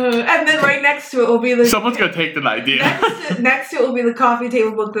 And then right next to it will be the someone's gonna take that idea. Next to it will be the coffee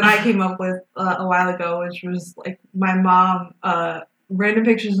table book that I came up with a while ago, which was like my mom. Random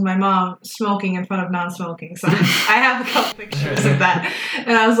pictures of my mom smoking in front of non-smoking. So I have a couple pictures of that,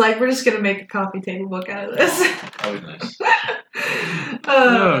 and I was like, we're just gonna make a coffee table book out of this. Oh, nice.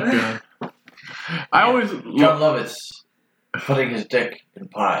 Oh god. I always John Lovitz putting his dick in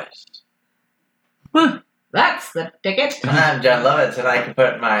pies. That's the ticket. I'm John Lovitz, and I can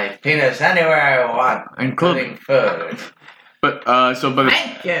put my penis anywhere I want, including food. But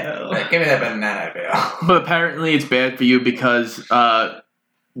thank you. Give me that banana peel. But apparently it's bad for you because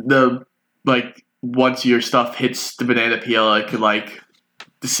once your stuff hits the banana peel, it could like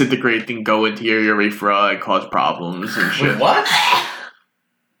disintegrate and go into your urethra and cause problems and shit. Wait, what?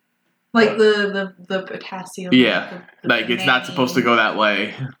 Like the potassium. Yeah, like it's not supposed to go that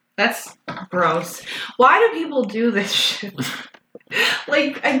way. That's gross. Why do people do this shit?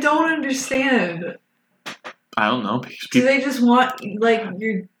 Like, I don't understand. I don't know. Do they just want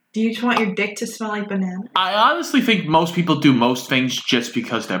do you just want your dick to smell like banana? I honestly think most people do most things just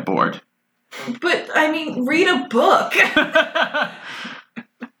because they're bored. But I mean, read a book.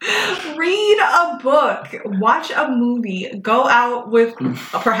 Read a book. Watch a movie. Go out with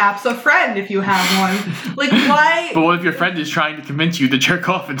perhaps a friend if you have one. Like, why? But what if your friend is trying to convince you to jerk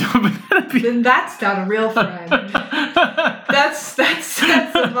off into a banana peel? Then that's not a real friend. That's a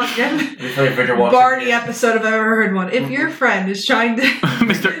fucking Barney episode if I've ever heard one. If your friend is trying to...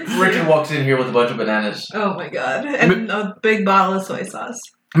 Richard walks in here with a bunch of bananas. Oh my god. And a big bottle of soy sauce.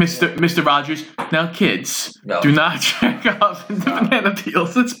 Mr. Rogers. Now, kids, do not check off the banana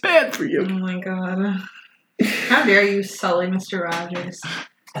peels. It's bad for you. Oh my god. How dare you sully Mr. Rogers?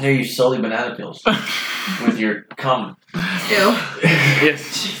 How dare you sully banana peels with your cum? Ew.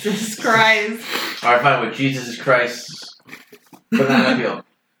 Yes. Jesus Christ. Alright, fine, with Jesus Christ's banana peel.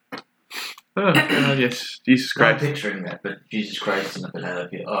 Oh, God, yes. Jesus I'm Christ. picturing that, but Jesus Christ in the banana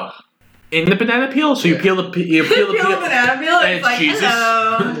peel. Ugh. In the banana peel? So you peel the You peel the banana peel and it's like, Jesus.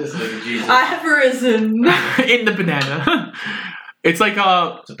 hello. Just look at Jesus. I have risen. In the banana. It's like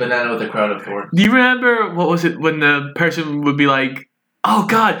It's a banana with a crown of thorns. do you remember what was it when the person would be like, "Oh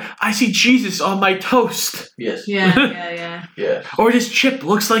God, I see Jesus on my toast." Yes. Yeah. Yeah. Or this chip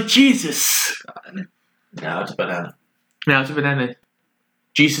looks like Jesus. Now it's a banana. Now it's a banana.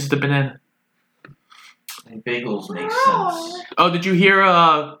 Jesus the banana. And bagels make sense. Oh, did you hear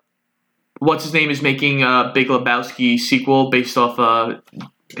what's his name is making a Big Lebowski sequel based off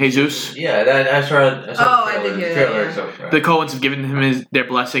Jesus? Yeah, I saw the trailer. I did hear The that, trailer yeah. is over. The Coens have given him their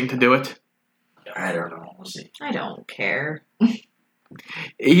blessing to do it. I don't know. We'll see. I don't care.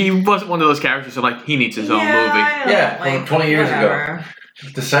 He wasn't one of those characters so like he needs his own movie. Yeah, from 20 years ago.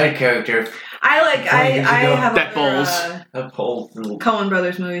 The side character. I 20 years ago. have That bowls. That whole little. Coen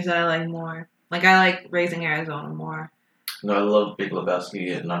Brothers movies that I like more. Like I like Raising Arizona more. No, I love Big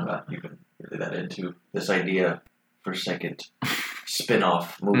Lebowski, and I'm not even really that into this idea for a second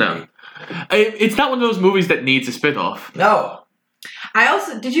spin-off movie. No. It's not one of those movies that needs a spin-off. No. I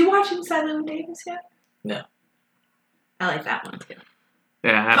also did you watch Inside Llewyn Davis yet? No. I like that one too.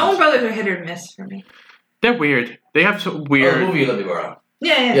 Yeah, I Coen haven't. Brothers are hit or miss for me. They're weird. They have some Oh, weird. the movie you let me borrow.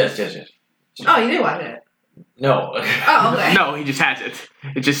 Yeah. Yes. Oh, you did watch it. No. Oh, okay. No, he just has it.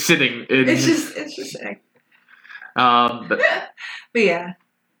 It's just sitting. It's just sick. But But yeah.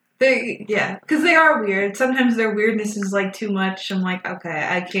 Because they are weird. Sometimes their weirdness is like too much. I'm like, okay,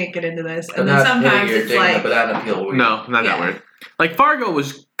 I can't get into this. And then sometimes it's like, banana peel weird. no, not that weird. Like Fargo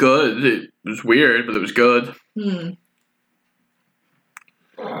was good. It was weird, but it was good. hmm.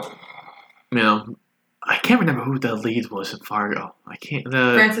 You know, I can't remember who the lead was in Fargo. I can't.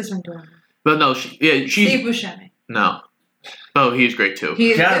 Francis McDormand. But no, she's Steve Buscemi. no. Oh, he's great too.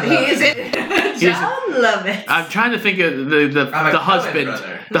 He is John John Lovitz. I'm trying to think of the husband,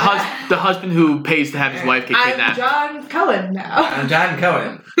 the husband who pays to have his wife get I'm kidnapped. John Cohen now. I'm John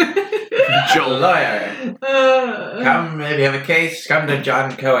Cohen. Joel. Lawyer. Come, if you have a case, come to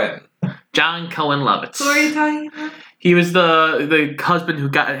John Cohen. John Cohen Lovitz. Who are you talking about? He was the husband who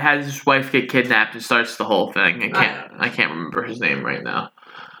had his wife get kidnapped and starts the whole thing. I can't remember his name right now.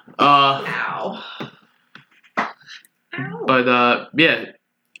 Ow. But yeah,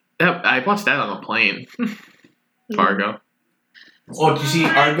 I watched that on a plane. Fargo. Oh, did you see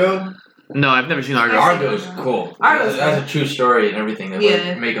Argo? No, I've never seen Argo. Argo's cool. Argo's That's a true story and everything. They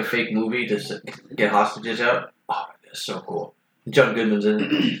Yeah. make a fake movie to get hostages out. Oh, that's so cool. John Goodman's in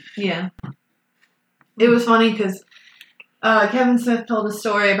it. Yeah. It was funny because Kevin Smith told a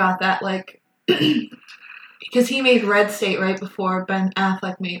story about that, like, because he made Red State right before Ben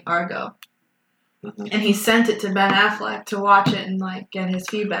Affleck made Argo. Mhm. And he sent it to Ben Affleck to watch it and, like, get his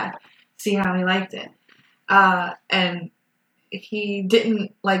feedback, see how he liked it. And he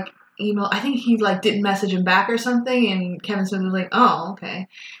didn't, like, email, I think he, like, didn't message him back or something, and Kevin Smith was like, oh, okay.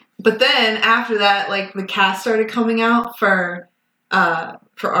 But then, after that, like, the cast started coming out for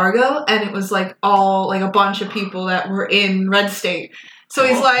Argo, and it was, like, all, like, a bunch of people that were in Red State. So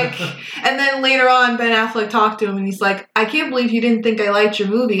he's like, and then later on, Ben Affleck talked to him, and he's like, I can't believe you didn't think I liked your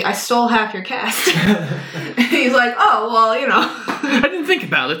movie. I stole half your cast. And he's like, oh, well, you know. I didn't think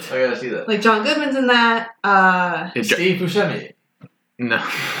about it. I gotta see that. Like, John Goodman's in that. Steve Buscemi. No.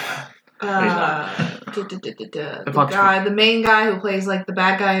 The main guy who plays, like, the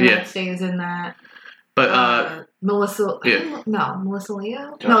bad guy in Red State is in that. But Melissa, yeah. Melissa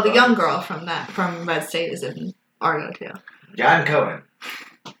Leo? No, the young girl from Red State is in Argo, too. John Cohen.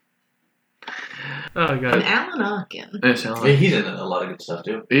 Oh And god. Alan Arkin. Yes, I mean, he's in a lot of good stuff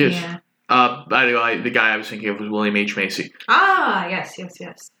too. he is. Yeah. By the way, the guy I was thinking of was William H. Macy, Ah, yes.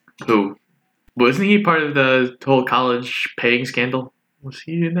 who wasn't he part of the whole college paying scandal? Was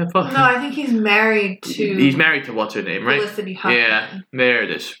he in that fuck? No, I think he's married to... He's married to what's her name, right? Felicity Huffman. Yeah, there it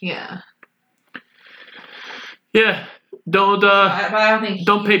is. Yeah. Yeah, don't But I don't think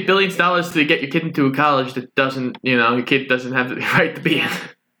don't pay billions of dollars to get your kid into a college that doesn't, your kid doesn't have the right to be in.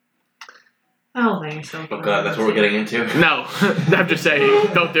 I don't think so. Oh god, that's what we're getting into. No, I'm just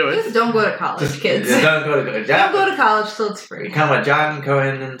saying, don't do it. Just don't go to college, kids. Don't go to college. Don't go to college till it's free. Become a John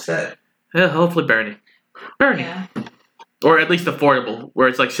Cohen instead. Yeah, hopefully Bernie. Yeah. Or at least affordable, where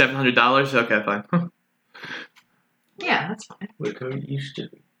it's like $700. Okay, fine. Yeah, that's fine. Like how it used to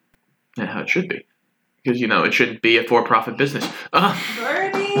be. Yeah, how it should be. Because, it shouldn't be a for-profit business.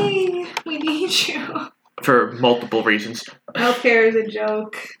 Bernie, we need you. For multiple reasons. Healthcare is a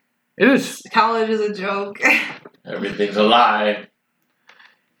joke. It is. College is a joke. Everything's a lie.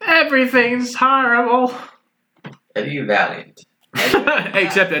 Everything's horrible. Eddie Valiant.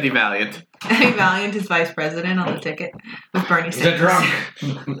 Except Eddie Valiant. Eddie Valiant is vice president on the ticket with Bernie He's Sanders. a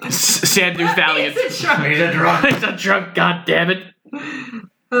drunk. Sanders Valiant. He's a drunk. He's a drunk. He's a drunk, goddammit.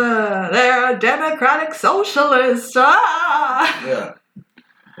 They're democratic socialists. Ah! Yeah.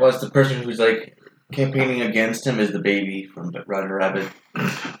 Well, it's the person who's like campaigning against him is the baby from Roger Rabbit.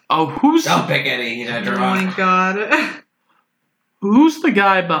 Oh, who's Don't pick Eddie. He's a Oh drunk. my god. who's the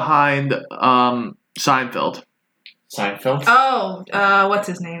guy behind Seinfeld? Seinfeld. Oh, what's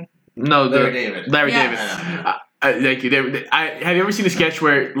his name? No, Larry David. Larry Yes. David. Thank you. Have you ever seen a sketch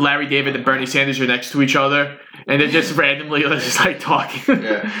where Larry David and Bernie Sanders are next to each other and they're just randomly just like talking?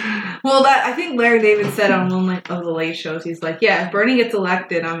 Yeah. Well, I think Larry David said on one of the late shows, he's like, yeah, if Bernie gets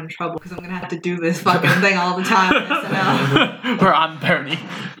elected, I'm in trouble because I'm going to have to do this fucking thing all the time on SNL. Where I'm Bernie.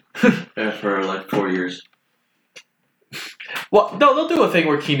 Yeah, for like 4 years. Well, no, they'll do a thing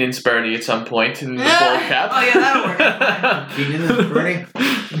where Keenan's Bernie at some point in the bald cap. Oh, yeah, that'll work. Keenan is Bernie.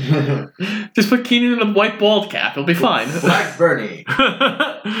 Just put Keenan in a white bald cap. It'll be fine. Black Bernie.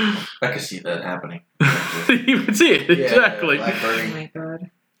 I could see that happening. You would see it, Yeah, exactly. Black Oh Bernie. my god.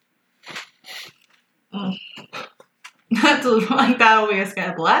 That's like that'll be a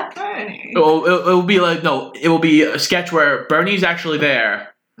sketch. Black Bernie. It'll be like, no, it will be a sketch where Bernie's actually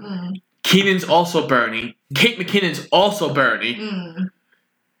there. Mm. Keenan's also Bernie. Kate McKinnon's also Bernie. Mm.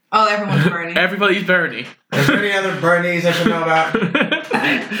 Oh, everyone's Bernie. Everybody's Bernie. Is there any other Bernies I should know about?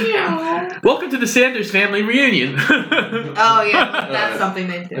 Welcome to the Sanders family reunion. Oh yeah, that's something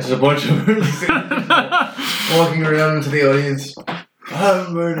they do. There's a bunch of Bernies walking around into the audience.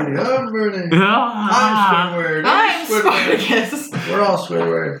 I'm Bernie. I'm Bernie. I'm Squidward. I'm Spartacus. We're all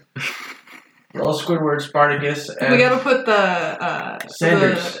Squidward. We're all Squidward, Spartacus, and We gotta put the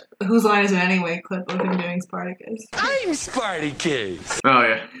Sanders. the Whose Line Is It Anyway clip of him doing Spartacus. I'm Spartacus. Oh,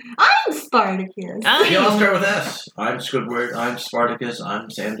 yeah. I'm Spartacus. They all start with S. I'm Squidward. I'm Spartacus. I'm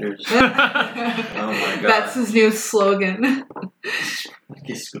Sanders. Oh my god. That's his new slogan. I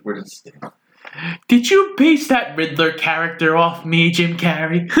guess Squidward is. Did you base that Riddler character off me, Jim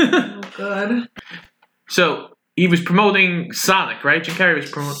Carrey? Oh god. So, he was promoting Sonic, right? Jim Carrey was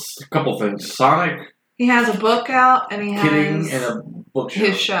promoting... A couple things. Sonic, He has a book out and he Kidding, has and a book show.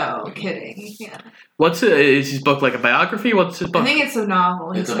 his show, Kidding. Yeah. Is his book like a biography? What's his book? I think it's a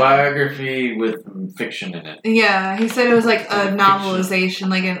novel. he It's a said. biography with fiction in it. Yeah, he said it was like a Fiction. novelization,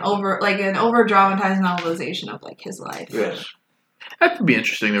 like an over dramatized novelization of like his life. Yes. That could be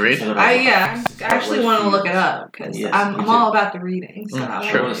interesting to read. I actually want to look it up because Yes, I'm me too. all about the reading, so Mm,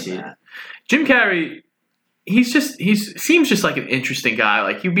 I sure. want to See see it. that. Jim Carrey, he seems just like an interesting guy.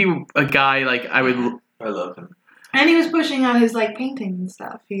 Like, he'd be a guy, like, I would... I love him. And he was pushing out his like painting and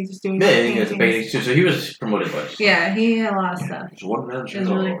stuff. He was doing Yeah, like, he has a painting too. So he was promoted by. Yeah, he had a lot of stuff. It's one man It was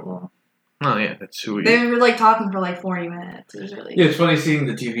really cool. Oh, yeah, that's who he They were like talking for like 40 minutes. It was really Yeah, it's funny seeing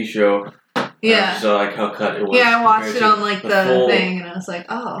the TV show. Yeah. So like how cut it was. Yeah, I watched it compared on to like the full- thing and I was like,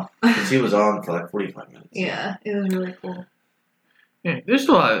 oh. Because he was on for like 45 minutes. Yeah, it was really cool. Yeah, there's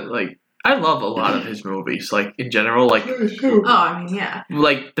a lot of, like... I love a lot of his movies, like, in general, like... Oh, I mean, yeah.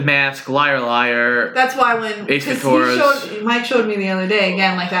 Like, The Mask, Liar Liar... That's why when Ace because Venturas. Mike showed me the other day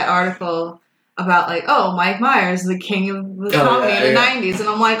again like that article about like Mike Myers the king of the comedy in the 90s and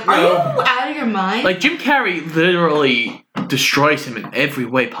I'm like are you out of your mind? Like, Jim Carrey literally destroys him in every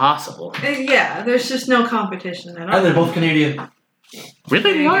way possible. Yeah, there's just no competition at all. And they're both Canadian.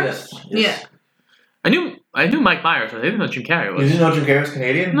 Really? They are? Yes. Yeah. I knew Mike Myers, but I didn't know Jim Carrey You was. didn't know Jim Carrey was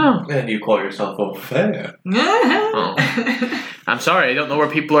Canadian? No. And you call yourself a fan. Oh. I'm sorry, I don't know where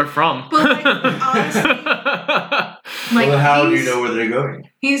people are from. But like, honestly, like, Well, how do you he's- know where they're going?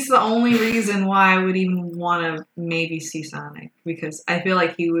 He's the only reason why I would even want to maybe see Sonic because I feel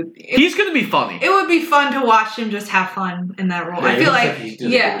like he would. He's gonna be funny. It would be fun to watch him just have fun in that role. Yeah, I he feel looks like, like he's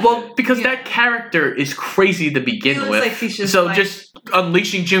doing yeah. Well, because Yeah. that character is crazy to He begin looks with. like he's just so like, just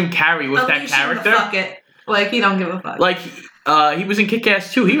unleashing Jim Carrey with that unleashing the character. fuck it. Like he don't give a fuck. Like, he was in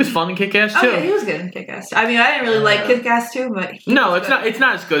Kick-Ass 2. He was fun in Kick-Ass 2. Oh, yeah, he was good in Kick-Ass. I mean, I didn't really like Kick-Ass 2, but he No, was it's good. not. It's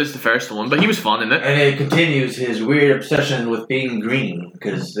not as good as the first one, but he was fun in it. And it continues his weird obsession with being green,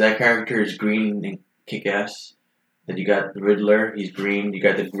 because that character is green in Kick-Ass. Then you got the Riddler, he's green. You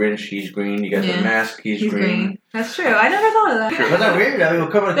got the Grinch, he's green. You got Yeah. the Mask, he's green. That's true. I never thought of that. Isn't that weird? I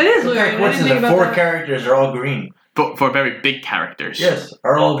mean, come on. It is what weird. kind of I didn't think coincidence that about 4 that. characters are all green. For very big characters. Yes,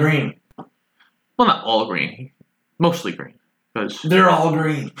 are all green. Well, not all green. Mostly green. Because They're all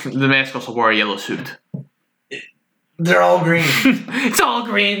green. the mask also wore a yellow suit. They're all green. It's all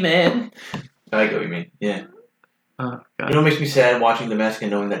green, man. I get what you mean. Yeah. Oh, God. You know what makes me sad watching The Mask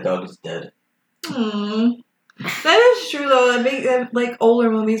and knowing that dog is dead? That is true though. I make like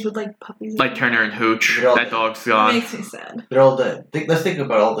older movies with like puppies. Like Turner and Hooch. They're all That dog's It gone. makes me sad. They're all dead. Let's think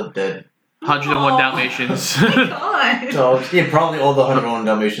about all the dead 101 Aw. Dalmatians. God. dogs. Yeah, probably all the 101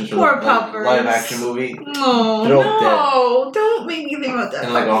 Dalmatians from Poor the puppers. live action movie. No, They're all no, don't make me think about that.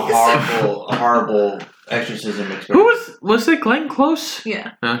 And like a horrible exorcism Who experience. was it? Glenn Close?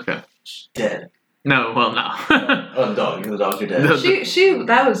 Yeah, Okay. Dead. No, well, no. Oh, dog. The dogs are dead. The- she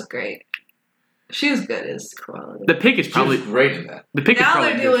that was great. She was good as Cruella. The pig is She probably was great in that. the pig is Now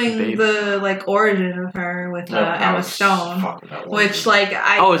probably they're good for doing Babe. the like origin of her with Emma Stone, which like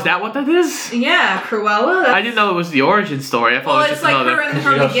I. Oh, is that what that is? Yeah, Cruella. I didn't know it was the origin story. I thought Well, it was it's just like another. her in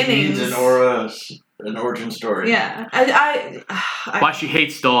her She needs beginnings. an origin story. Yeah, I Why she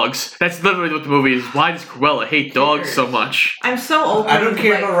hates dogs. That's literally what the movie is. Why does Cruella hate dogs so much? I'm so open. I don't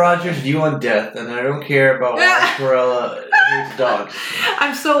care like, about Roger's view on death, and I don't care about why Cruella hates dogs.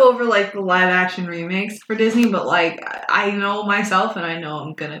 I'm so over like the live action remakes for Disney, but like I know myself and I know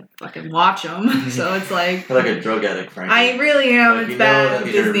I'm gonna fucking watch them. So it's like You're like a drug addict, frankly. I really am. Like, It's you know bad that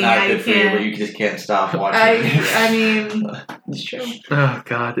with these are Disney. not I good for you, but can't. you just can't stop watching. I mean, it's true. Oh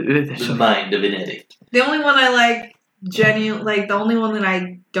God. The mind of an addict. The only one I like, the only one that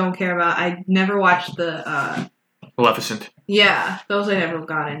I don't care about. I never watched the. Maleficent. Yeah, those I never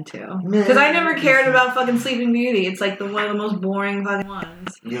got into because I never cared about fucking Sleeping Beauty. It's like one of the most boring fucking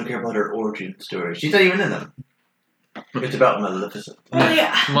ones. You don't care about her origin story. She's not even in them. It's about Maleficent. Well,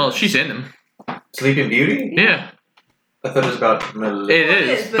 yeah. Well, she's in them. Sleeping Beauty? Yeah, I thought it was about Maleficent. it Well, it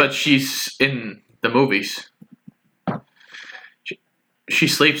is, is, but but- she's in the movies. She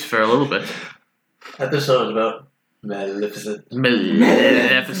sleeps for a little bit. I thought it was about Maleficent.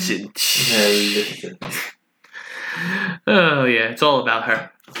 Maleficent. Maleficent. Oh yeah, it's all about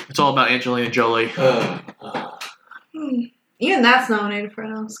her. It's all about Angelina Jolie. Even that's nominated for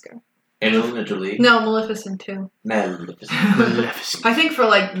an Oscar. Angelina Jolie? No, Maleficent too. Maleficent. Maleficent. I think for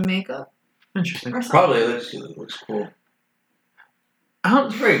like makeup Interesting. or something. Probably looks cool.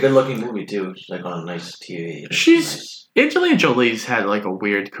 It's a very good looking movie too. She's like on a nice TV. It's She's nice. Angelina Jolie's had like a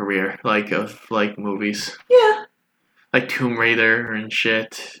weird career, like of like movies, Yeah. like Tomb Raider and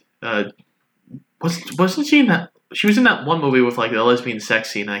shit. Wasn't she in that? She was in that one movie with like the lesbian sex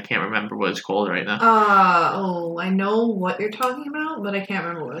scene. And I can't remember what it's called right now. I know what you're talking about, but I can't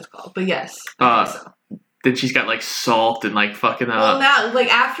remember what it's called. But yes, I think so. Then she's got like Salt and like fucking Well, now,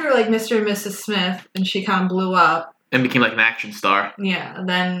 like after like Mr. and Mrs. Smith, and she kind of blew up. and became like an action star. Yeah,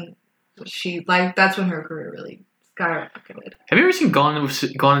 then she like that's when her career really skyrocketed. Have you ever seen Gone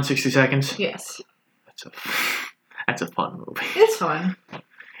in 60 Seconds? Yes, That's a fun movie. it's fun.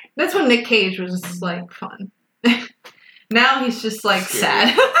 That's when Nick Cage was like fun. Now he's just like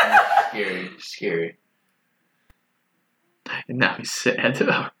sad. Scary. And now he's sad.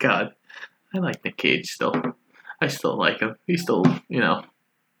 Oh God, I like Nick Cage still. I still like him. He's still,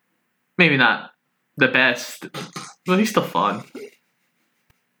 maybe not the best, but he's still fun.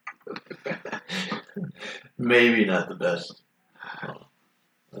 Maybe not the best.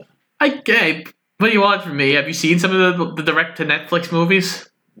 Okay, what do you want from me? Have you seen some of the direct to Netflix movies?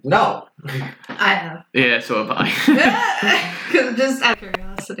 No. I have. Yeah, so have I. Just out of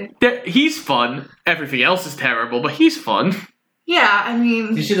curiosity. He's fun. Everything else is terrible, but he's fun. Yeah, I mean.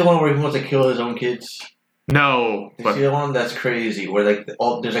 Did you see the one where he wants to kill his own kids? No. Did you see the one that's crazy where like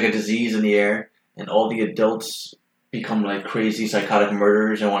there's like a disease in the air and all the adults become like crazy psychotic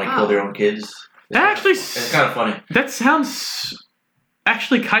murderers and want to kill their own kids? It's kind of funny. That sounds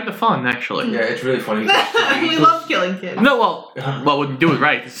actually kind of fun, actually. Yeah, it's really funny. We love killing kids. No, well, when you do it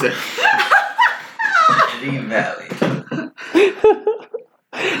right, it's Lee Valley.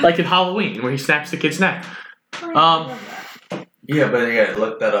 like in Halloween, where he snaps the kid's neck. Yeah, but yeah,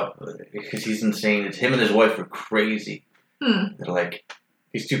 look that up because he's insane. It's him and his wife are crazy. They're like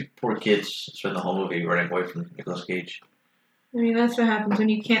these two poor kids spend the whole movie running away from Nicolas Cage. I mean, that's what happens when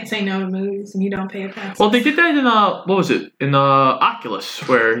you can't say no to movies and you don't pay your taxes. Well, they did that in what was it? In Oculus,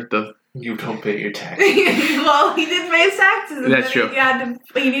 where you don't pay your taxes. Well, he did pay his taxes. And That's then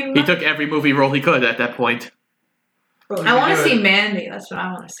true. He He took every movie role he could at that point. I want to see Mandy. That's what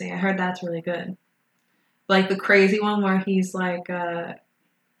I want to see. I heard that's really good. Like the crazy one where he's like,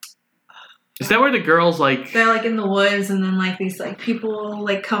 Is that where the girls like? they're like in the woods and then like these like people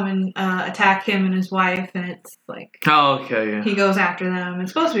like come and attack him and his wife and it's like Oh, okay, yeah. he goes after them.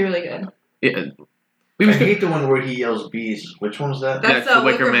 It's supposed to be really good. Yeah. I hate the one where he yells bees. Which one was that? That's the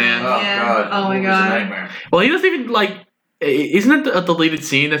Wicker Man. Oh, Yeah. God. Oh, my It was a God. nightmare. Well, he doesn't even, like... Isn't it a deleted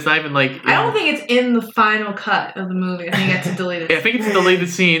scene? That's not even, like... I don't think it's in the final cut of the movie. I think it's a deleted. Yeah, I think it's a deleted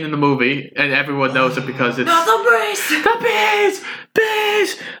scene in the movie, and everyone knows it because it's... Not the bees! The bees!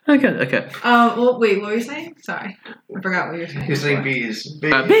 Bees! Okay. Well, wait, what were you saying? Sorry. I forgot what you were saying. He's saying bees.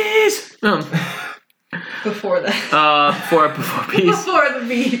 Bees! Before that. Before bees. Before the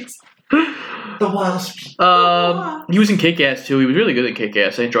bees. The wasps. He was in Kick-Ass, too. He was really good at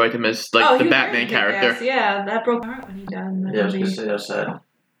Kick-Ass. I enjoyed him as, like, the he was Batman very character. Kick-Ass. Yeah, that broke my heart when he died in that Yeah, I was movie. gonna say that was sad.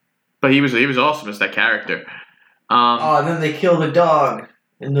 But he was awesome as that character. And then they kill the dog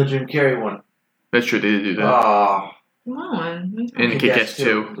in the Jim Carrey one. That's true, they did do that. Oh. Come on. In Kick-Ass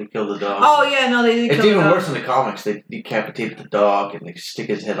 2. They kill the dog. Oh, yeah, no, they did It's kill even the dog. worse in the comics. They decapitate the dog and they stick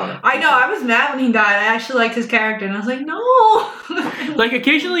his head on it. I know, I was mad when he died. I actually liked his character, and I was like, no! Like,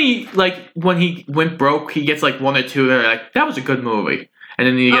 occasionally, like, when he went broke, he gets, like, one or two that are like, that was a good movie. And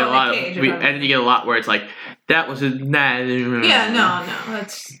then you get a lot Nick Cage, of... And then you get a lot where it's like, that was a... Nah. Yeah, no,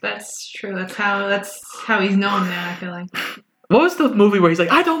 that's true. That's how he's known now, I feel like. What was the movie where he's like,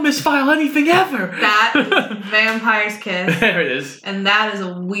 I don't misfile anything ever? That is Vampire's Kiss. There it is. And that is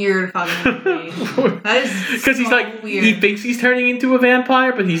a weird fucking movie. That is Because he's so like, weird. he thinks he's turning into a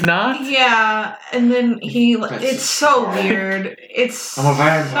vampire, but he's not. Yeah, and then it's so weird. It's I'm a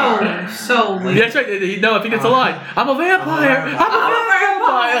vampire. so weird. That's right. No, I think that's a line. I'm a vampire. I'm a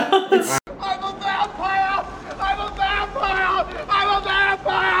vampire. I'm a vampire! I'm a vampire! I'm a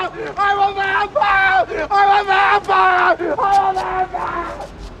vampire! I'm a vampire! I'm a vampire! I'm a vampire!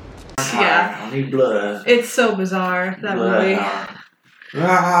 Yeah. I need blood. It's so bizarre, that movie.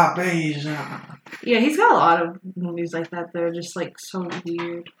 Ah, bees. Yeah, he's got a lot of movies like that that are just like so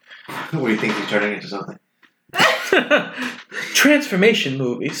weird. What do you think he's turning into something? Transformation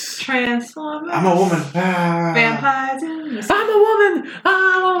movies. Transformers. I'm a woman. Ah. Vampires in the I'm a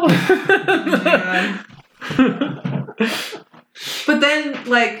woman. But then,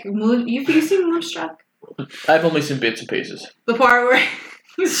 like, you seen Moonstruck? I've only seen bits and pieces. The part where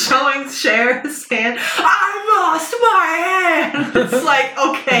he's showing Cher his hand. I lost my hand! It's like,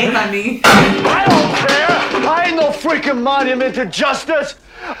 okay, honey. I don't care! I ain't no freaking monument to justice!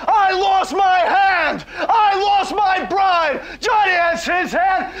 I lost my hand! I lost my bride! Johnny has his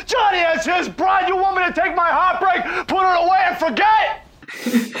hand! Johnny has his bride! You want me to take my heartbreak, put it away, and forget?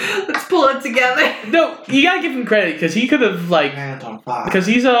 Let's pull it together. No, you gotta give him credit because he could have like Hands on fire. because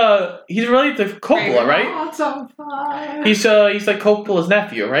he's related to Coppola, right? Hearts on fire. He's like Coppola's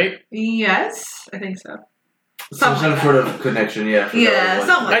nephew, right? Yes, I think so. Some sort of connection, yeah. Yeah,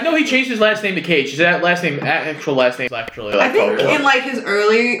 something like I know he changed his last name to Cage. His actual last name is actually like I think Coppola. in like his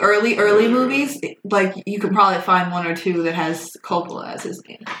early movies, like you could probably find one or two that has Coppola as his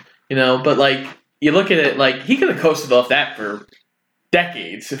name. You know, but like you look at it, like he could have coasted off that for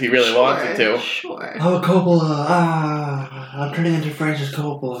decades if he really wanted to. Sure. Oh, Coppola. I'm turning into Francis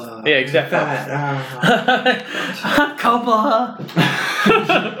Coppola. Yeah, exactly. Coppola.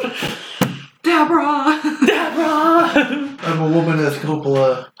 Deborah. I'm a woman as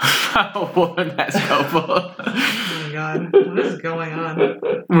Coppola. A woman as Coppola. Oh my god, what is going on?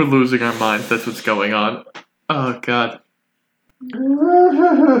 We're losing our minds. That's what's going on. Oh god.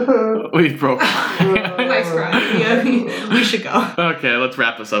 We broke. Nice cry. Yeah, we should go. Okay, let's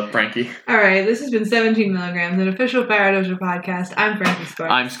wrap this up, Frankie. Alright, this has been 17 Milligrams, an official Paradoja podcast. I'm Frankie Stork.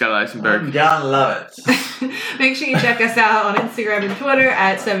 I'm Scott Eisenberg. I'm John Lovitz. Make sure you check us out on Instagram and Twitter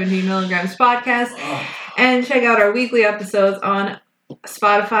at 17 Milligrams Podcast. And check out our weekly episodes on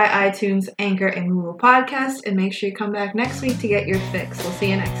Spotify, iTunes, Anchor, and Google Podcasts. And make sure you come back next week to get your fix. We'll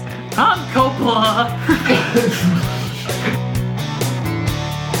see you next time. I'm Coppola.